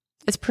Lord.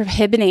 It's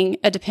prohibiting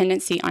a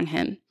dependency on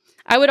Him.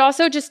 I would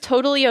also just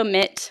totally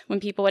omit when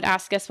people would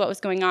ask us what was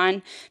going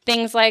on,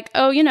 things like,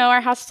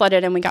 our house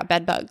flooded and we got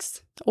bed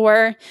bugs.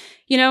 Or,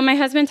 my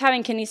husband's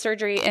having kidney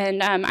surgery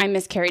and I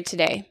miscarried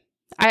today.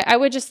 I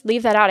would just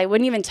leave that out. I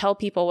wouldn't even tell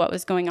people what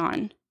was going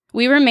on.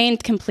 We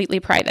remained completely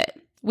private.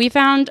 We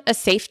found a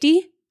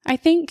safety, I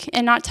think,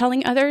 in not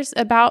telling others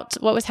about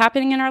what was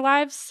happening in our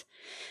lives.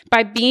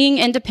 By being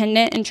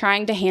independent and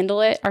trying to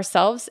handle it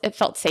ourselves, it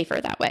felt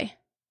safer that way.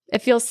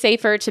 It feels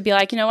safer to be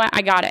like,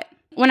 I got it.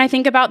 When I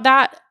think about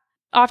that,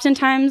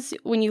 oftentimes,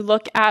 when you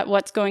look at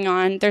what's going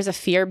on, there's a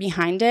fear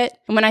behind it.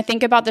 And when I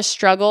think about the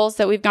struggles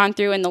that we've gone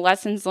through and the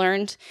lessons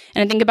learned,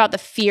 and I think about the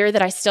fear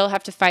that I still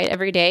have to fight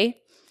every day,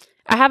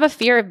 I have a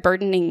fear of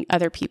burdening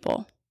other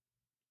people.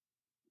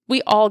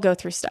 We all go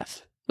through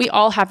stuff. We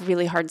all have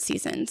really hard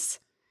seasons.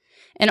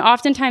 And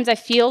oftentimes I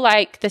feel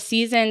like the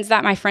seasons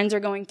that my friends are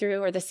going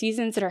through or the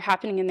seasons that are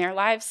happening in their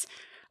lives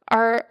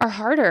are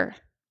harder.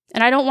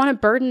 And I don't want to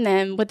burden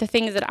them with the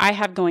things that I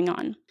have going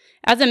on.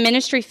 As a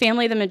ministry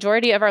family, the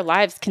majority of our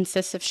lives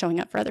consists of showing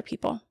up for other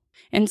people.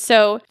 And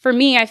so for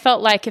me, I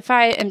felt like if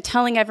I am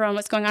telling everyone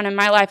what's going on in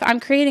my life,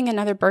 I'm creating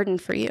another burden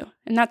for you.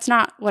 And that's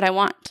not what I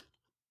want.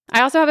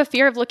 I also have a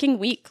fear of looking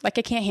weak, like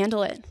I can't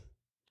handle it.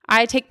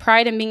 I take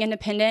pride in being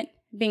independent,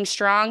 being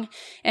strong.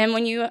 And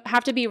when you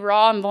have to be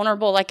raw and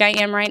vulnerable like I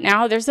am right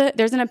now, there's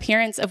an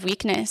appearance of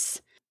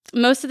weakness.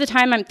 Most of the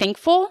time, I'm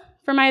thankful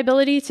for my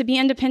ability to be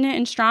independent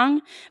and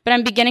strong, but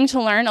I'm beginning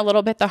to learn a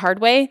little bit the hard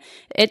way.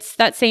 It's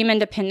that same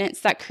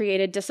independence that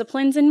created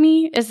disciplines in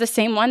me is the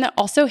same one that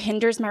also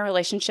hinders my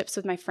relationships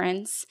with my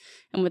friends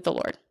and with the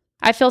Lord.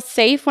 I feel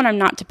safe when I'm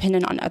not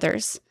dependent on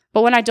others,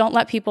 but when I don't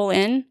let people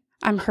in,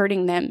 I'm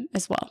hurting them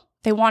as well.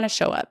 They want to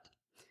show up.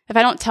 If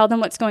I don't tell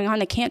them what's going on,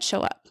 they can't show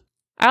up.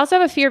 I also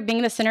have a fear of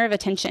being the center of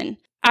attention.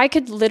 I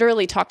could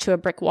literally talk to a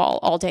brick wall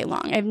all day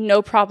long. I have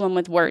no problem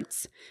with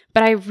words,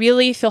 but I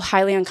really feel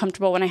highly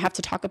uncomfortable when I have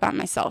to talk about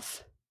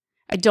myself.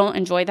 I don't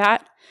enjoy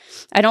that.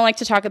 I don't like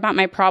to talk about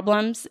my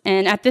problems.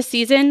 And at this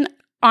season,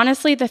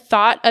 honestly, the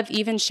thought of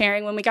even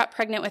sharing, when we got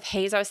pregnant with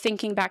Hayes, I was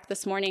thinking back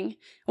this morning.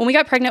 When we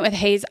got pregnant with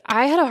Hayes,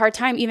 I had a hard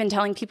time even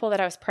telling people that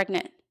I was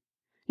pregnant.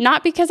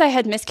 Not because I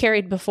had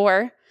miscarried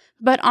before,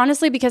 but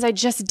honestly, because I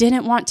just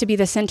didn't want to be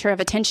the center of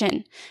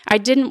attention. I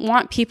didn't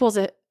want people's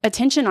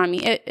attention on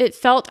me. It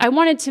felt, I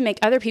wanted to make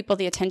other people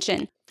the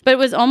attention. But it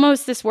was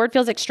almost, this word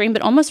feels extreme,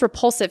 but almost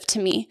repulsive to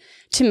me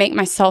to make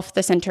myself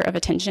the center of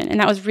attention.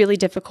 And that was really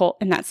difficult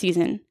in that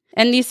season.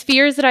 And these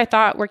fears that I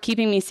thought were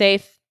keeping me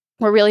safe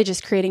were really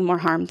just creating more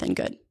harm than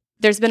good.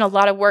 There's been a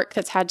lot of work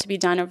that's had to be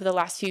done over the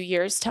last few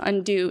years to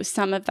undo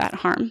some of that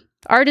harm.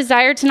 Our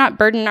desire to not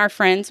burden our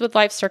friends with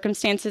life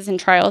circumstances and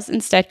trials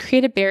instead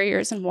created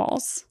barriers and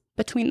walls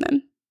between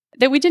them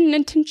that we didn't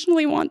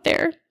intentionally want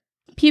there.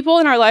 People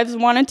in our lives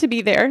wanted to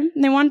be there,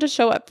 and they wanted to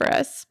show up for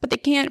us, but they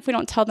can't if we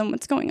don't tell them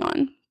what's going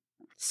on.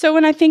 So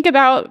when I think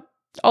about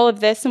all of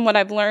this and what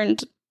I've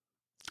learned,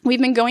 we've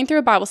been going through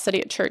a Bible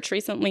study at church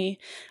recently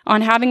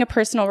on having a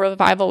personal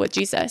revival with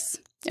Jesus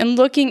and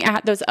looking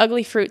at those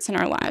ugly fruits in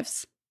our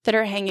lives that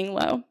are hanging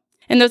low.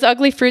 And those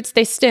ugly fruits,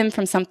 they stem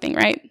from something,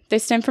 right? They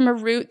stem from a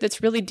root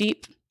that's really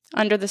deep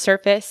under the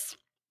surface.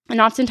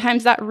 And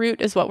oftentimes that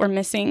root is what we're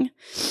missing.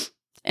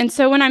 And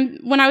so when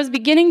I was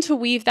beginning to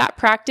weave that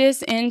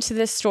practice into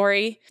this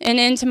story and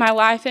into my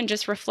life and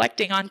just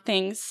reflecting on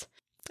things,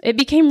 it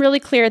became really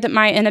clear that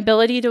my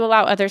inability to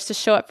allow others to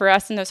show up for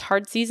us in those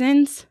hard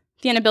seasons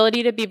The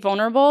inability to be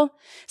vulnerable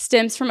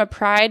stems from a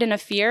pride and a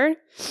fear.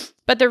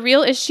 But the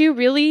real issue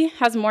really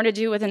has more to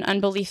do with an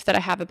unbelief that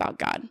I have about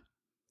God.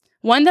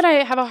 One that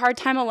I have a hard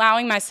time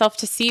allowing myself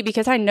to see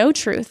because I know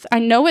truth. I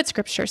know what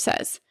Scripture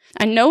says.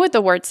 I know what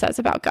the Word says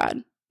about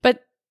God.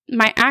 But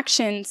my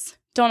actions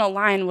don't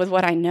align with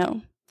what I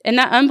know. And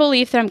that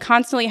unbelief that I'm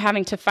constantly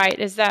having to fight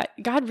is that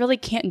God really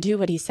can't do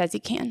what he says he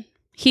can.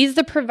 He's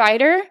the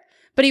provider,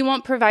 but he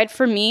won't provide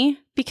for me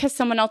because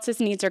someone else's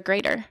needs are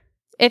greater.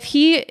 If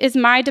he is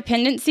my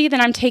dependency, then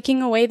I'm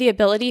taking away the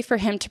ability for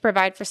him to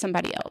provide for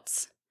somebody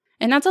else.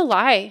 And that's a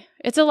lie.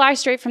 It's a lie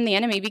straight from the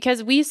enemy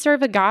because we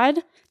serve a God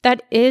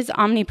that is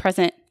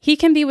omnipresent. He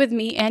can be with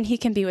me and he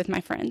can be with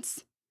my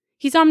friends.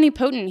 He's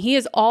omnipotent. He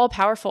is all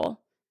powerful.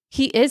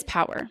 He is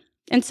power.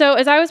 And so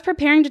as I was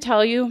preparing to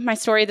tell you my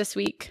story this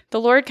week, the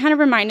Lord kind of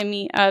reminded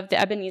me of the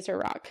Ebenezer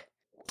rock.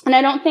 And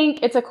I don't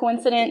think it's a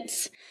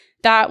coincidence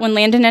that when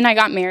Landon and I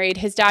got married,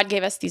 his dad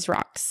gave us these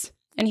rocks.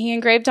 And he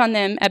engraved on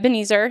them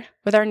Ebenezer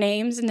with our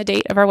names and the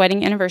date of our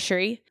wedding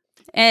anniversary.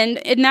 And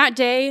in that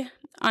day,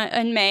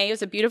 in May, it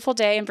was a beautiful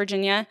day in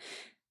Virginia.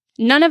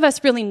 None of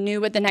us really knew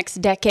what the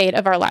next decade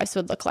of our lives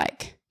would look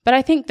like. But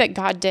I think that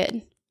God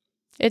did.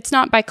 It's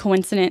not by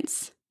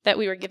coincidence that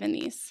we were given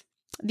these.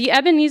 The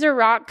Ebenezer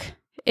rock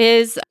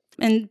is,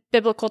 in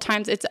biblical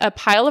times, it's a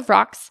pile of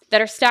rocks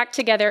that are stacked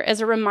together as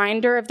a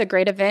reminder of the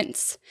great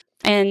events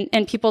and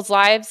people's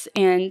lives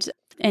and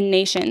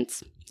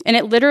nations. And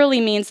it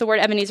literally means, the word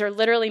Ebenezer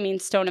literally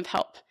means stone of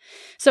help.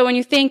 So when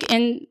you think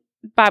in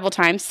Bible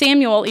times,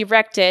 Samuel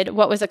erected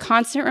what was a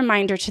constant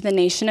reminder to the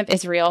nation of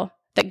Israel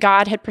that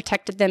God had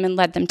protected them and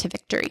led them to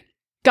victory.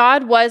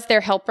 God was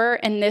their helper,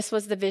 and this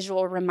was the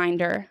visual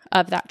reminder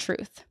of that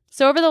truth.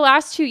 So over the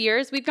last 2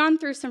 years, we've gone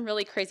through some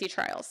really crazy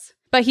trials,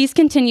 but he's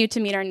continued to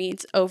meet our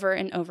needs over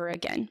and over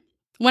again.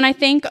 When I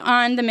think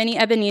on the many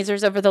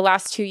Ebenezers over the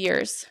last 2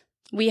 years,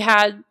 we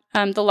had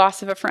the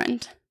loss of a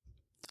friend.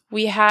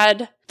 We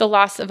had the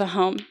loss of a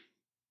home,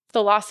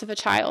 the loss of a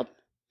child.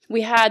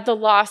 We had the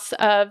loss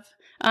of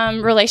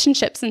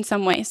relationships in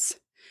some ways.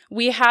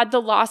 We had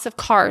the loss of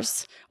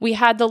cars. We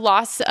had the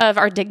loss of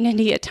our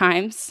dignity at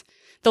times,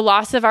 the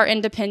loss of our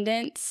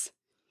independence.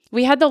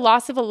 We had the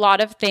loss of a lot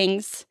of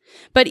things,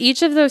 but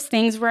each of those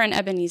things were an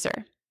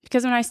Ebenezer.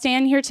 Because when I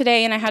stand here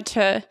today and I had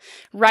to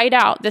write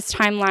out this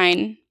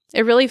timeline,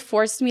 it really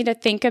forced me to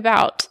think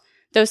about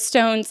those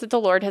stones that the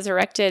Lord has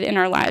erected in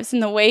our lives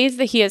and the ways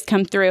that he has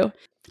come through.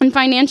 And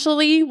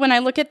financially, when I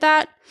look at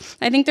that,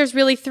 I think there's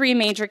really 3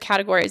 major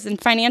categories. And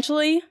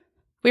financially,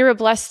 we were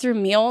blessed through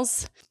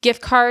meals,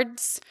 gift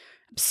cards,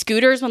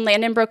 scooters when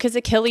Landon broke his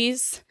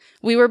Achilles.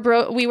 We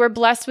were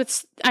blessed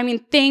with,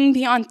 thing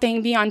beyond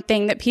thing beyond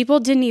thing that people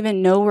didn't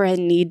even know were a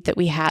need that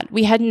we had.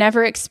 We had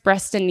never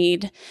expressed a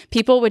need.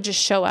 People would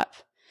just show up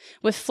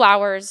with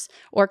flowers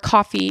or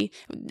coffee,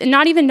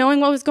 not even knowing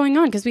what was going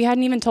on because we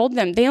hadn't even told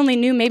them. They only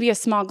knew maybe a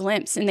small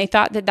glimpse, and they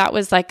thought that that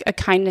was like a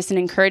kindness and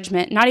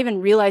encouragement, not even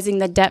realizing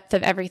the depth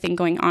of everything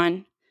going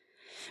on.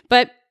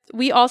 But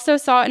we also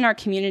saw it in our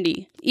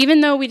community. Even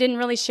though we didn't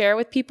really share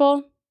with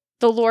people,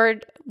 the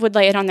Lord would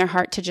lay it on their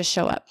heart to just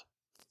show up,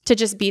 to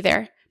just be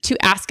there,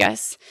 to ask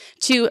us,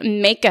 to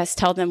make us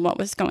tell them what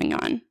was going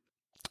on.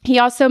 He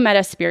also met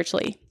us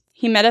spiritually.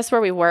 He met us where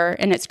we were,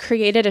 and it's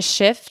created a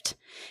shift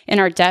in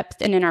our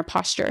depth and in our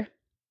posture.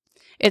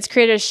 It's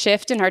created a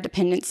shift in our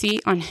dependency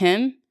on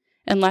him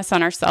and less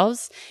on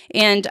ourselves.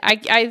 And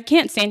I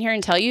can't stand here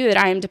and tell you that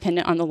I am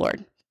dependent on the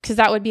Lord, because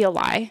that would be a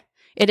lie.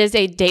 It is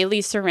a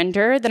daily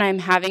surrender that I'm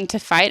having to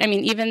fight.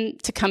 Even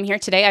to come here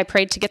today, I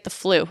prayed to get the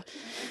flu.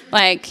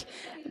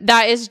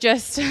 That is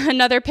just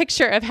another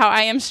picture of how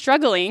I am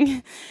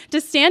struggling to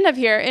stand up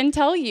here and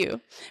tell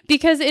you,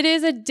 because it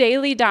is a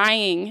daily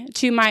dying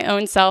to my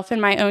own self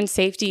and my own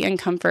safety and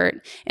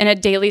comfort, and a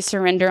daily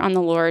surrender on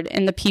the Lord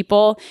and the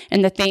people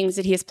and the things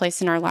that he has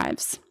placed in our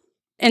lives.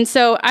 And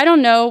so I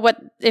don't know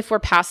if we're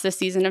past this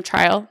season of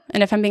trial.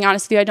 And if I'm being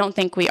honest with you, I don't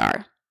think we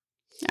are.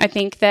 I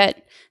think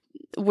that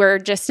we're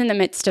just in the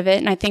midst of it,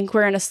 and I think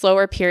we're in a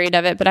slower period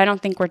of it, but I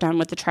don't think we're done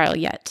with the trial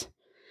yet.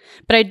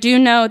 But I do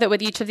know that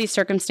with each of these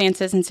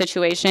circumstances and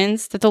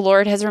situations, that the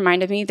Lord has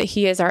reminded me that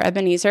he is our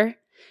Ebenezer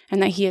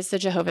and that he is the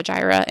Jehovah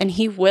Jireh, and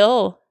he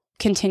will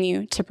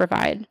continue to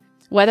provide.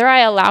 Whether I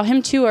allow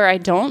him to or I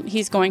don't,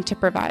 he's going to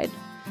provide.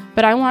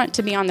 But I want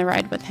to be on the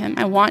ride with him.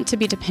 I want to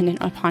be dependent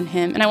upon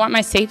him, and I want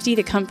my safety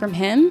to come from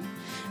him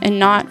and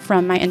not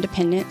from my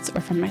independence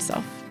or from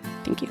myself.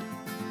 Thank you.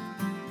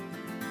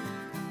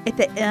 At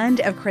the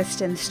end of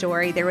Kristen's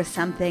story, there was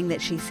something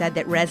that she said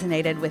that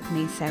resonated with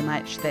me so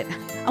much that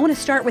I want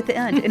to start with the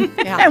end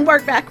and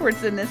work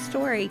backwards in this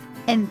story.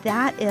 And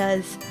that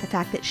is the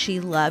fact that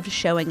she loved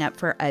showing up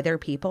for other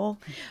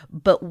people,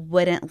 but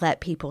wouldn't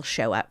let people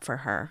show up for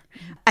her.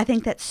 I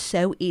think that's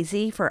so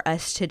easy for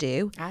us to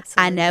do.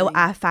 Absolutely. I know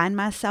I find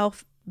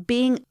myself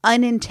being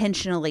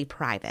unintentionally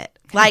private.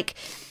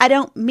 I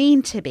don't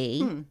mean to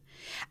be.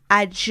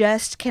 I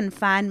just can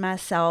find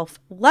myself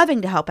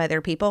loving to help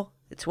other people.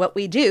 It's what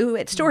we do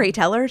at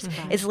Storytellers,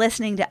 is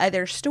listening to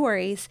other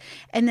stories,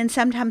 and then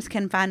sometimes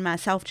can find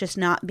myself just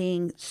not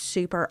being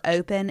super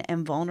open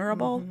and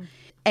vulnerable.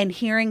 And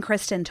hearing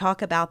Kristen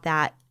talk about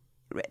that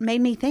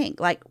made me think,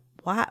 like,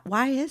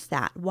 why is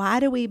that?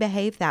 Why do we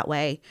behave that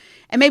way?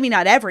 And maybe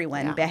not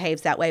everyone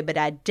behaves that way, but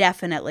I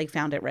definitely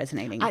found it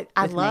resonating.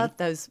 I love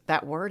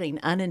that wording,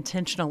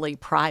 unintentionally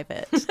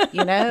private.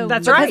 You know,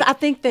 That's because right. I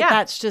think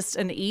that's just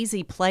an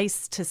easy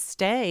place to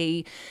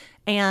stay.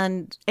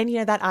 And you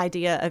know, that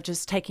idea of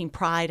just taking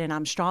pride and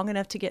I'm strong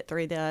enough to get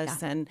through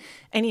this. And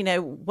you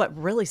know, what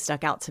really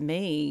stuck out to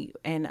me,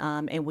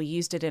 and we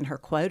used it in her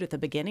quote at the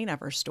beginning of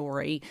her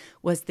story,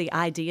 was the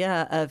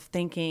idea of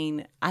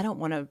thinking, I don't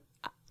want to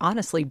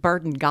honestly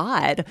burden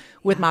God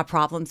with my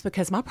problems,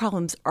 because my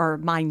problems are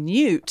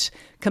minute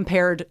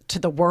compared to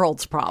the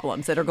world's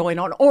problems that are going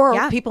on,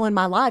 or people in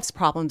my life's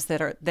problems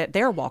that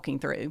they're walking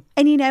through.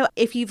 And you know,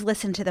 if you've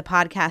listened to the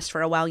podcast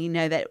for a while, you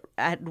know that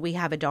we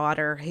have a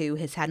daughter who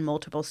has had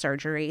multiple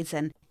surgeries,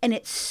 and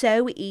it's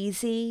so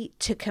easy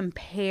to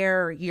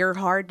compare your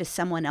hard to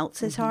someone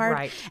else's hard.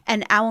 Right.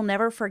 And I will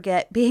never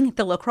forget being at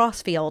the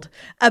lacrosse field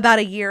about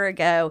a year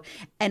ago,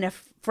 and a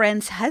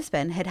friend's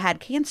husband had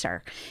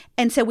cancer.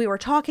 And so we were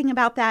talking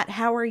about that.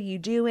 How are you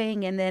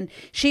doing? And then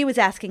she was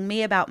asking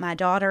me about my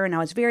daughter, and I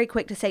was very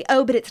quick to say,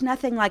 oh, but it's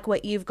nothing like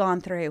what you've gone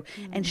through.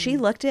 And she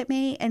looked at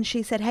me and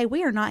she said, hey,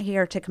 we are not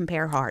here to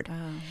compare hard.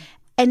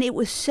 And it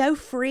was so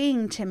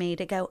freeing to me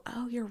to go,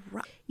 oh, you're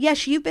right.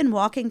 Yes, you've been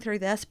walking through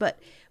this, but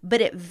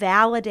it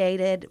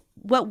validated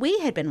what we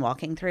had been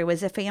walking through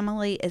as a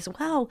family as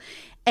well,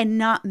 and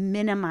not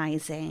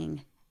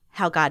minimizing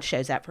how God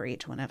shows up for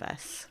each one of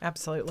us.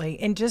 Absolutely.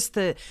 And just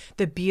the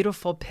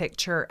beautiful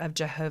picture of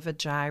Jehovah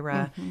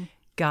Jireh,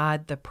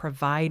 God the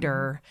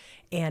provider,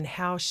 and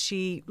how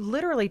she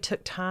literally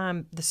took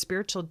time, the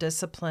spiritual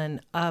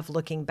discipline of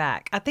looking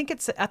back. I think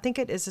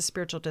it is a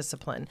spiritual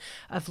discipline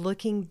of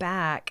looking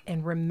back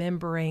and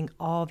remembering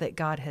all that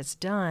God has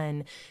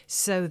done,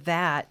 so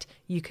that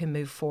you can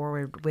move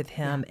forward with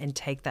him and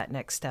take that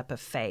next step of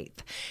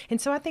faith. And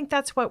so I think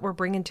that's what we're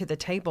bringing to the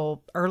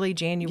table early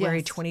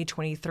January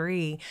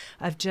 2023,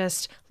 of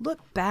just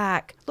look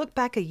back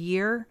a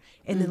year,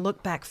 and then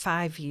look back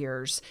 5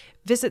 years.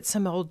 Visit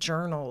some old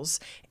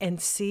journals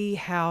and see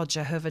how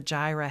Jehovah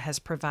Jireh has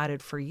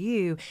provided for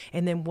you,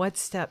 and then what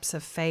steps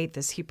of faith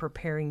is he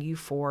preparing you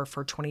for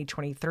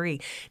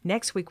 2023.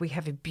 Next week, we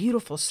have a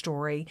beautiful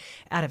story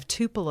out of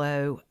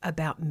Tupelo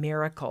about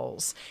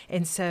miracles.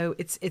 And so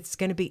it's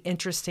going to be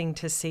interesting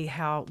to see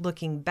how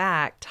looking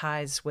back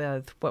ties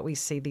with what we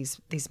see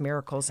these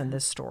miracles in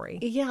this story.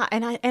 Yeah,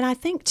 and I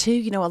think too,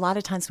 you know, a lot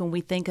of times when we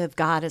think of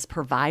God as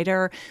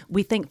provider,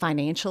 we think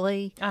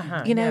financially,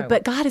 you know,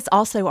 but God is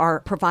also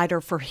our provider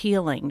for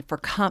healing, for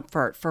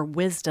comfort, for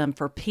wisdom,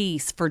 for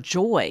peace, for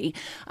joy.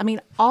 I mean,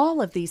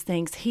 all of these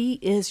things, he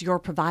is your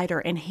provider,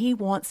 and he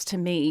wants to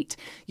meet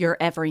your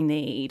every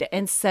need.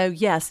 And so,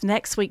 yes,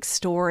 next week's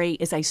story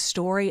is a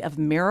story of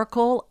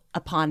miracle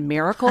upon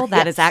miracle.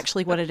 That is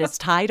actually what it is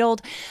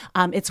titled.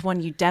 It's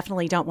one you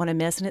definitely don't want to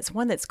miss, and it's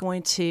one that's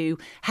going to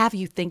have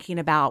you thinking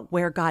about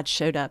where God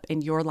showed up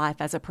in your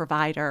life as a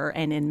provider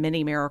and in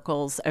many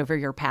miracles over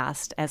your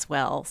past as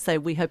well. So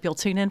we hope you'll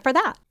tune in for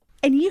that.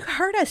 And you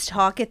heard us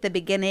talk at the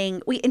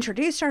beginning. We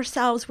introduced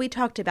ourselves. We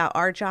talked about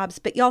our jobs.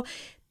 But y'all,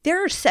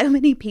 there are so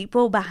many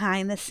people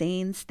behind the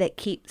scenes that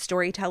keep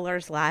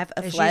Storytellers Live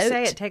afloat. As you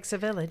say, it takes a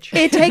village.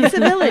 It takes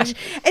a village.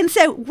 And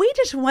so we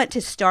just want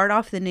to start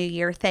off the new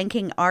year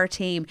thanking our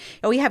team.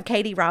 We have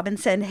Katie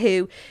Robinson,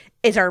 who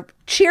is our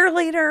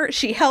cheerleader.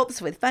 She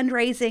helps with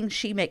fundraising.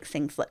 She makes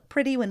things look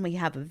pretty when we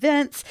have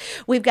events.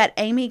 We've got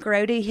Amy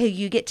Grody, who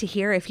you get to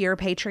hear if you're a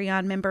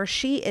Patreon member.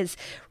 She's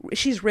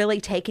really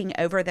taking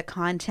over the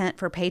content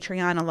for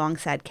Patreon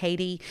alongside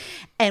Katie.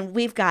 And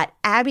we've got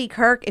Abby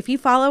Kirk. If you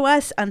follow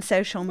us on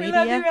social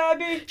media, We love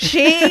you, Abby.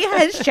 she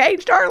has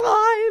changed our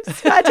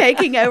lives by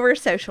taking over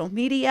social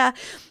media.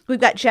 We've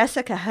got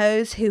Jessica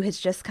Hose, who has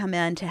just come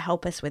in to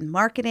help us with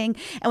marketing.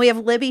 And we have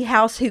Libby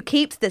House, who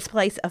keeps this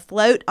place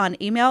afloat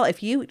on email.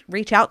 If you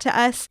reach out to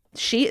us,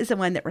 she is the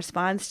one that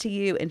responds to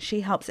you, and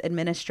she helps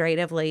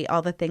administratively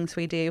all the things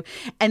we do.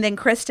 And then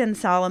Kristen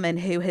Solomon,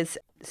 who has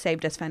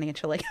saved us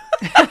financially.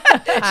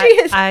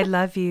 I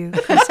love you,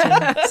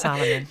 Kristen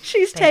Solomon.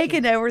 She's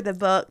taken over the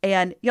book.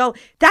 And y'all,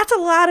 that's a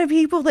lot of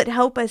people that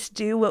help us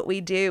do what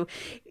we do.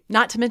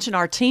 Not to mention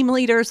our team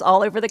leaders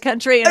all over the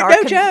country, and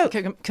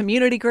our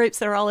community groups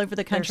that are all over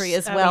the country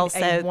as well. So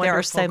there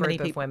are so many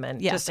people.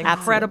 Women, yes, just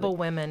incredible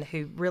women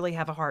who really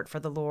have a heart for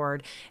the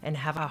Lord and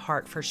have a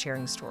heart for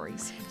sharing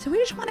stories. So we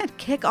just want to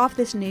kick off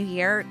this new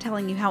year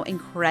telling you how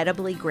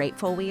incredibly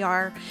grateful we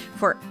are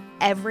for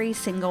every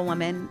single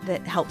woman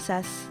that helps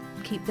us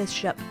keep this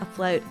ship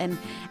afloat and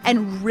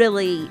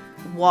really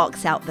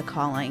walks out the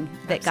calling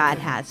that God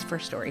has for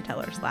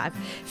Storytellers Live.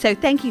 So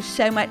thank you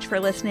so much for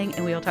listening,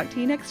 and we will talk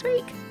to you next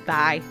week.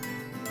 Bye.